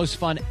having the most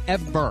fun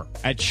ever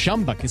at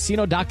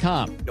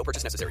ChumbaCasino.com. No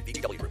purchase necessary.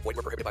 VGW Group. Void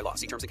where prohibited by law.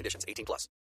 See terms and conditions. 18+.